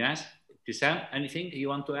 Ines, Tissam, anything you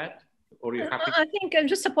want to add? Or you're happy? I think I'm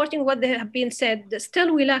just supporting what they have been said.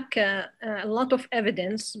 Still, we lack a lot of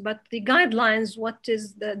evidence, but the guidelines, what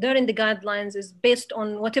is there in the guidelines is based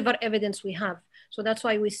on whatever evidence we have. So that's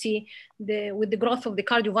why we see with the growth of the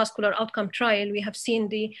cardiovascular outcome trial, we have seen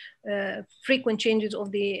the frequent changes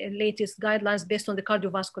of the latest guidelines based on the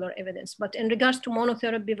cardiovascular evidence. But in regards to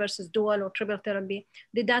monotherapy versus dual or triple therapy,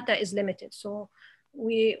 the data is limited. So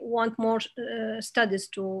we want more studies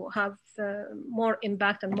to have more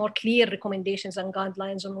impact and more clear recommendations and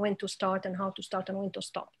guidelines on when to start and how to start and when to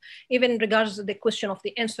stop. Even in regards to the question of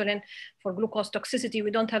the insulin for glucose toxicity, we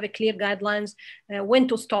don't have a clear guidelines when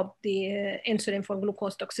to stop the insulin for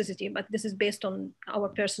glucose toxicity, but this is based on our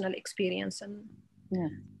personal experience and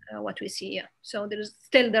what we see. Yeah. So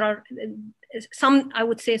there are some, I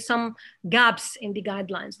would say, some gaps in the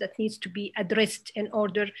guidelines that needs to be addressed in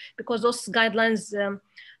order, because those guidelines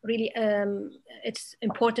really, it's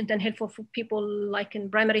important and helpful for people like in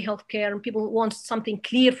primary healthcare, and people want something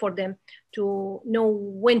clear for them to know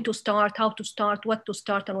when to start, how to start, what to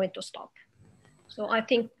start, and when to stop. So I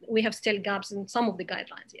think we have still gaps in some of the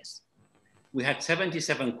guidelines, yes. We had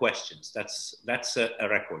 77 questions. That's a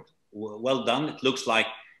record. Well done. It looks like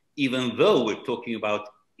even though we're talking about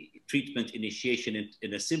treatment initiation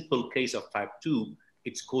in a simple case of type 2,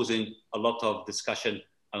 it's causing a lot of discussion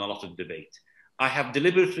and a lot of debate. I have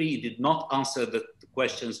deliberately did not answer the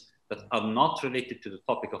questions that are not related to the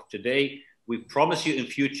topic of today. We promise you in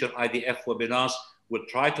future IDF webinars, we'll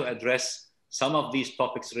try to address some of these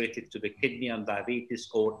topics related to the kidney and diabetes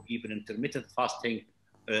or even intermittent fasting.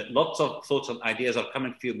 Lots of thoughts and ideas are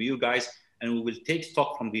coming from you guys, and we will take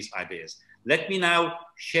stock from these ideas. Let me now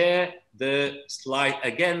share the slide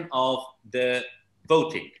again of the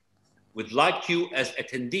voting. We'd like you as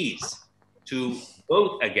attendees to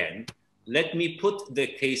vote again. Let me put the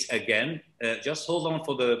case again. Just hold on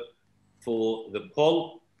for the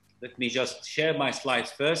poll. Let me just share my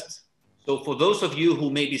slides first. So for those of you who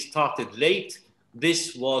maybe started late,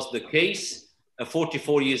 this was the case. A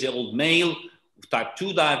 44-year-old male with type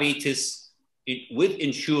 2 diabetes with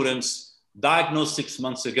insurance, diagnosed 6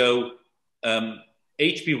 months ago.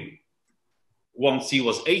 HbA1c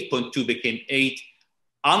was 8.2, became 8,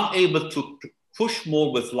 unable to push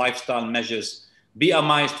more with lifestyle measures.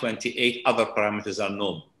 BMI is 28, other parameters are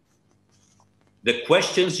normal. The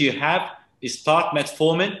questions you have is start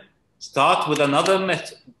metformin, start with another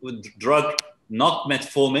drug, not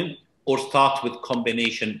metformin, or start with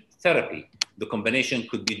combination therapy. The combination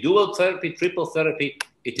could be dual therapy, triple therapy.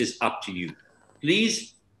 It is up to you.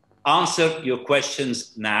 Please answer your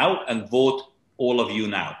questions now and vote, all of you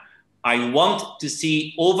now. I want to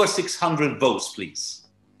see over 600 votes, please.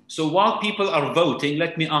 So while people are voting,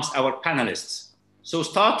 let me ask our panelists. So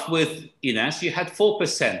start with Ines, you had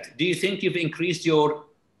 4%. Do you think you've increased your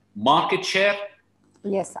market share?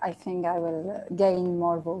 Yes, I think I will gain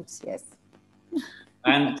more votes, yes.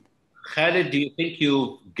 And Khaled, do you think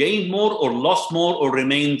you gained more or lost more or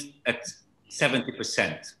remained at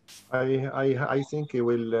 70%? I think it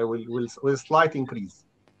will slight increase.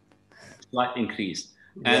 Slight increase.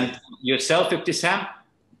 Yes. And yourself, Ibtisam?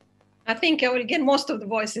 I think I will get most of the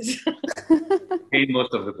voices. Gain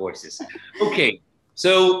most of the voices. Okay,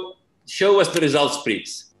 so show us the results,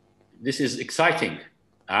 please. This is exciting.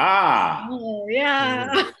 Ah. Oh,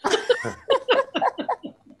 yeah.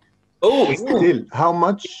 Oh, still, how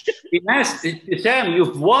much? Yes, Ibtisam,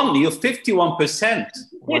 you've won. You're 51%.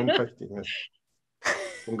 150, yes.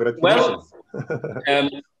 Congratulations. Well,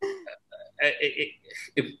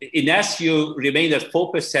 Ines, you remain at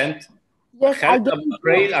 4%. Yes, Khaled, I'm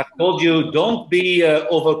afraid I told you don't be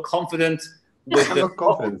overconfident with I'm the not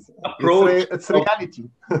confident. approach. It's reality.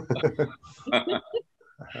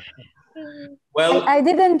 Well, I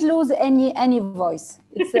didn't lose any voice.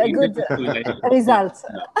 It's a good result.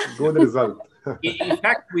 Good result. In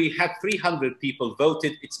fact, we had 300 people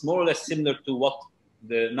voted. It's more or less similar to what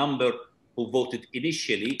the number who voted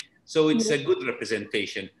initially. So it's a good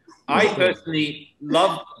representation. I personally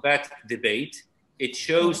love that debate. It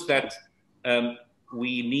shows that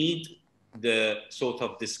we need the sort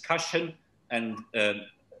of discussion and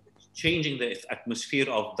changing the atmosphere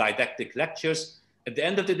of didactic lectures. At the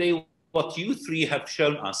end of the day, what you three have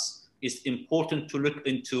shown us is important to look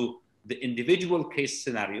into the individual case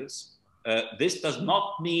scenarios. This does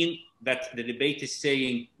not mean that the debate is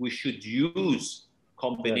saying we should use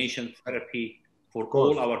combination therapy for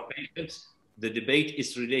all our patients. The debate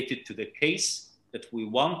is related to the case that we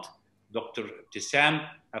want. Dr. Ibtisam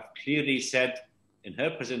have clearly said in her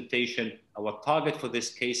presentation, our target for this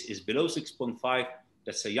case is below 6.5.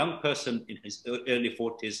 That's a young person in his early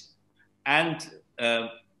 40s. And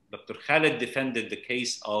Dr. Khaled defended the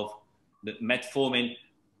case of the metformin.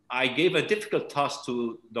 I gave a difficult task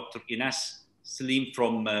to Dr. Ines Salim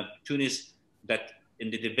from Tunis that in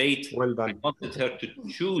the debate, I wanted her to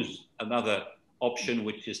choose another option,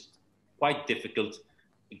 which is quite difficult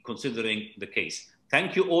in considering the case.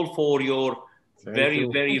 Thank you all for your very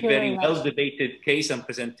well debated case and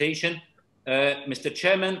presentation. Mr.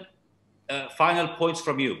 Chairman, final points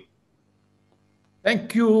from you.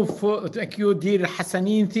 Thank you, dear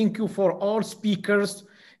Hassanin. Thank you for all speakers.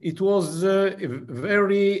 It was a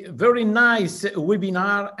very nice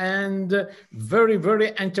webinar and very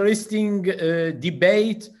interesting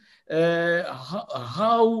debate.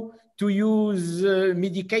 How to use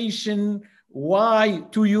medication, why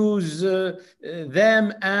to use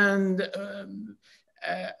them, and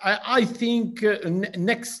I think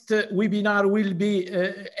next webinar will be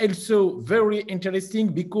also very interesting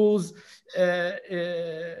because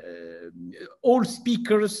all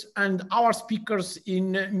speakers and our speakers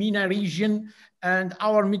in MENA region and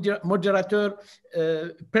our moderator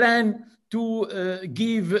plan to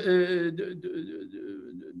give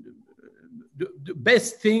the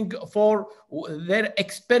best thing for their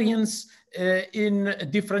experience in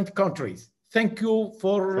different countries. Thank you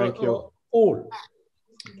for all.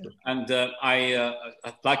 And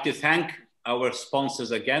I'd like to thank our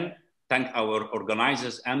sponsors again, thank our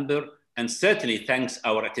organizers, Amber, and certainly thanks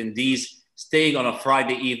our attendees staying on a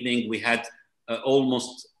Friday evening. We had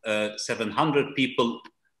almost 700 people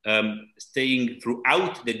staying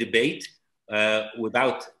throughout the debate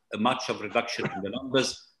without much of reduction in the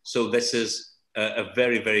numbers. So this is a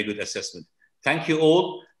very good assessment. Thank you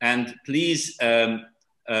all, and please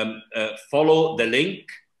follow the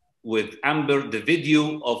link with Amber. The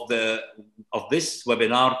video of this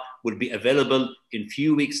webinar will be available in a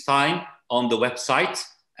few weeks' time on the website,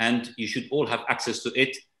 and you should all have access to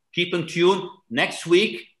it. Keep in tune. Next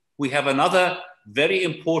week, we have another very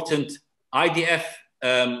important IDF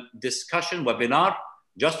discussion webinar,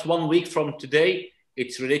 just 1 week from today.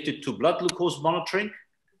 It's related to blood glucose monitoring,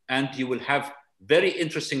 and you will have very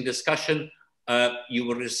interesting discussion. You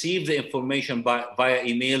will receive the information via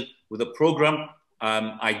email with a program.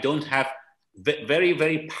 I don't have very,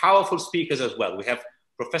 very powerful speakers as well. We have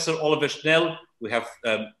Professor Oliver Schnell, we have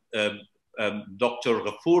Dr.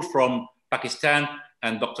 Ghafoor from Pakistan,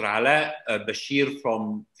 and Dr. Ala Bashir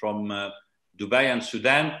from Dubai and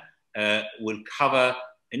Sudan will cover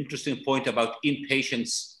an interesting point about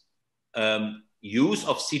inpatients' use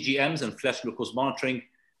of CGMs and flash glucose monitoring,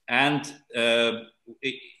 and a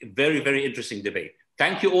very, very interesting debate.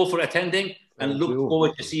 Thank you all for attending, and look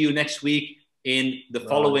forward to see you next week in the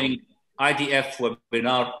following IDF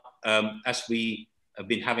webinar as we have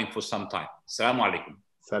been having for some time. Assalamu alaikum.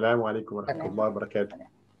 Assalamu alaikum wa rahmatullahi wa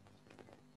barakatuh.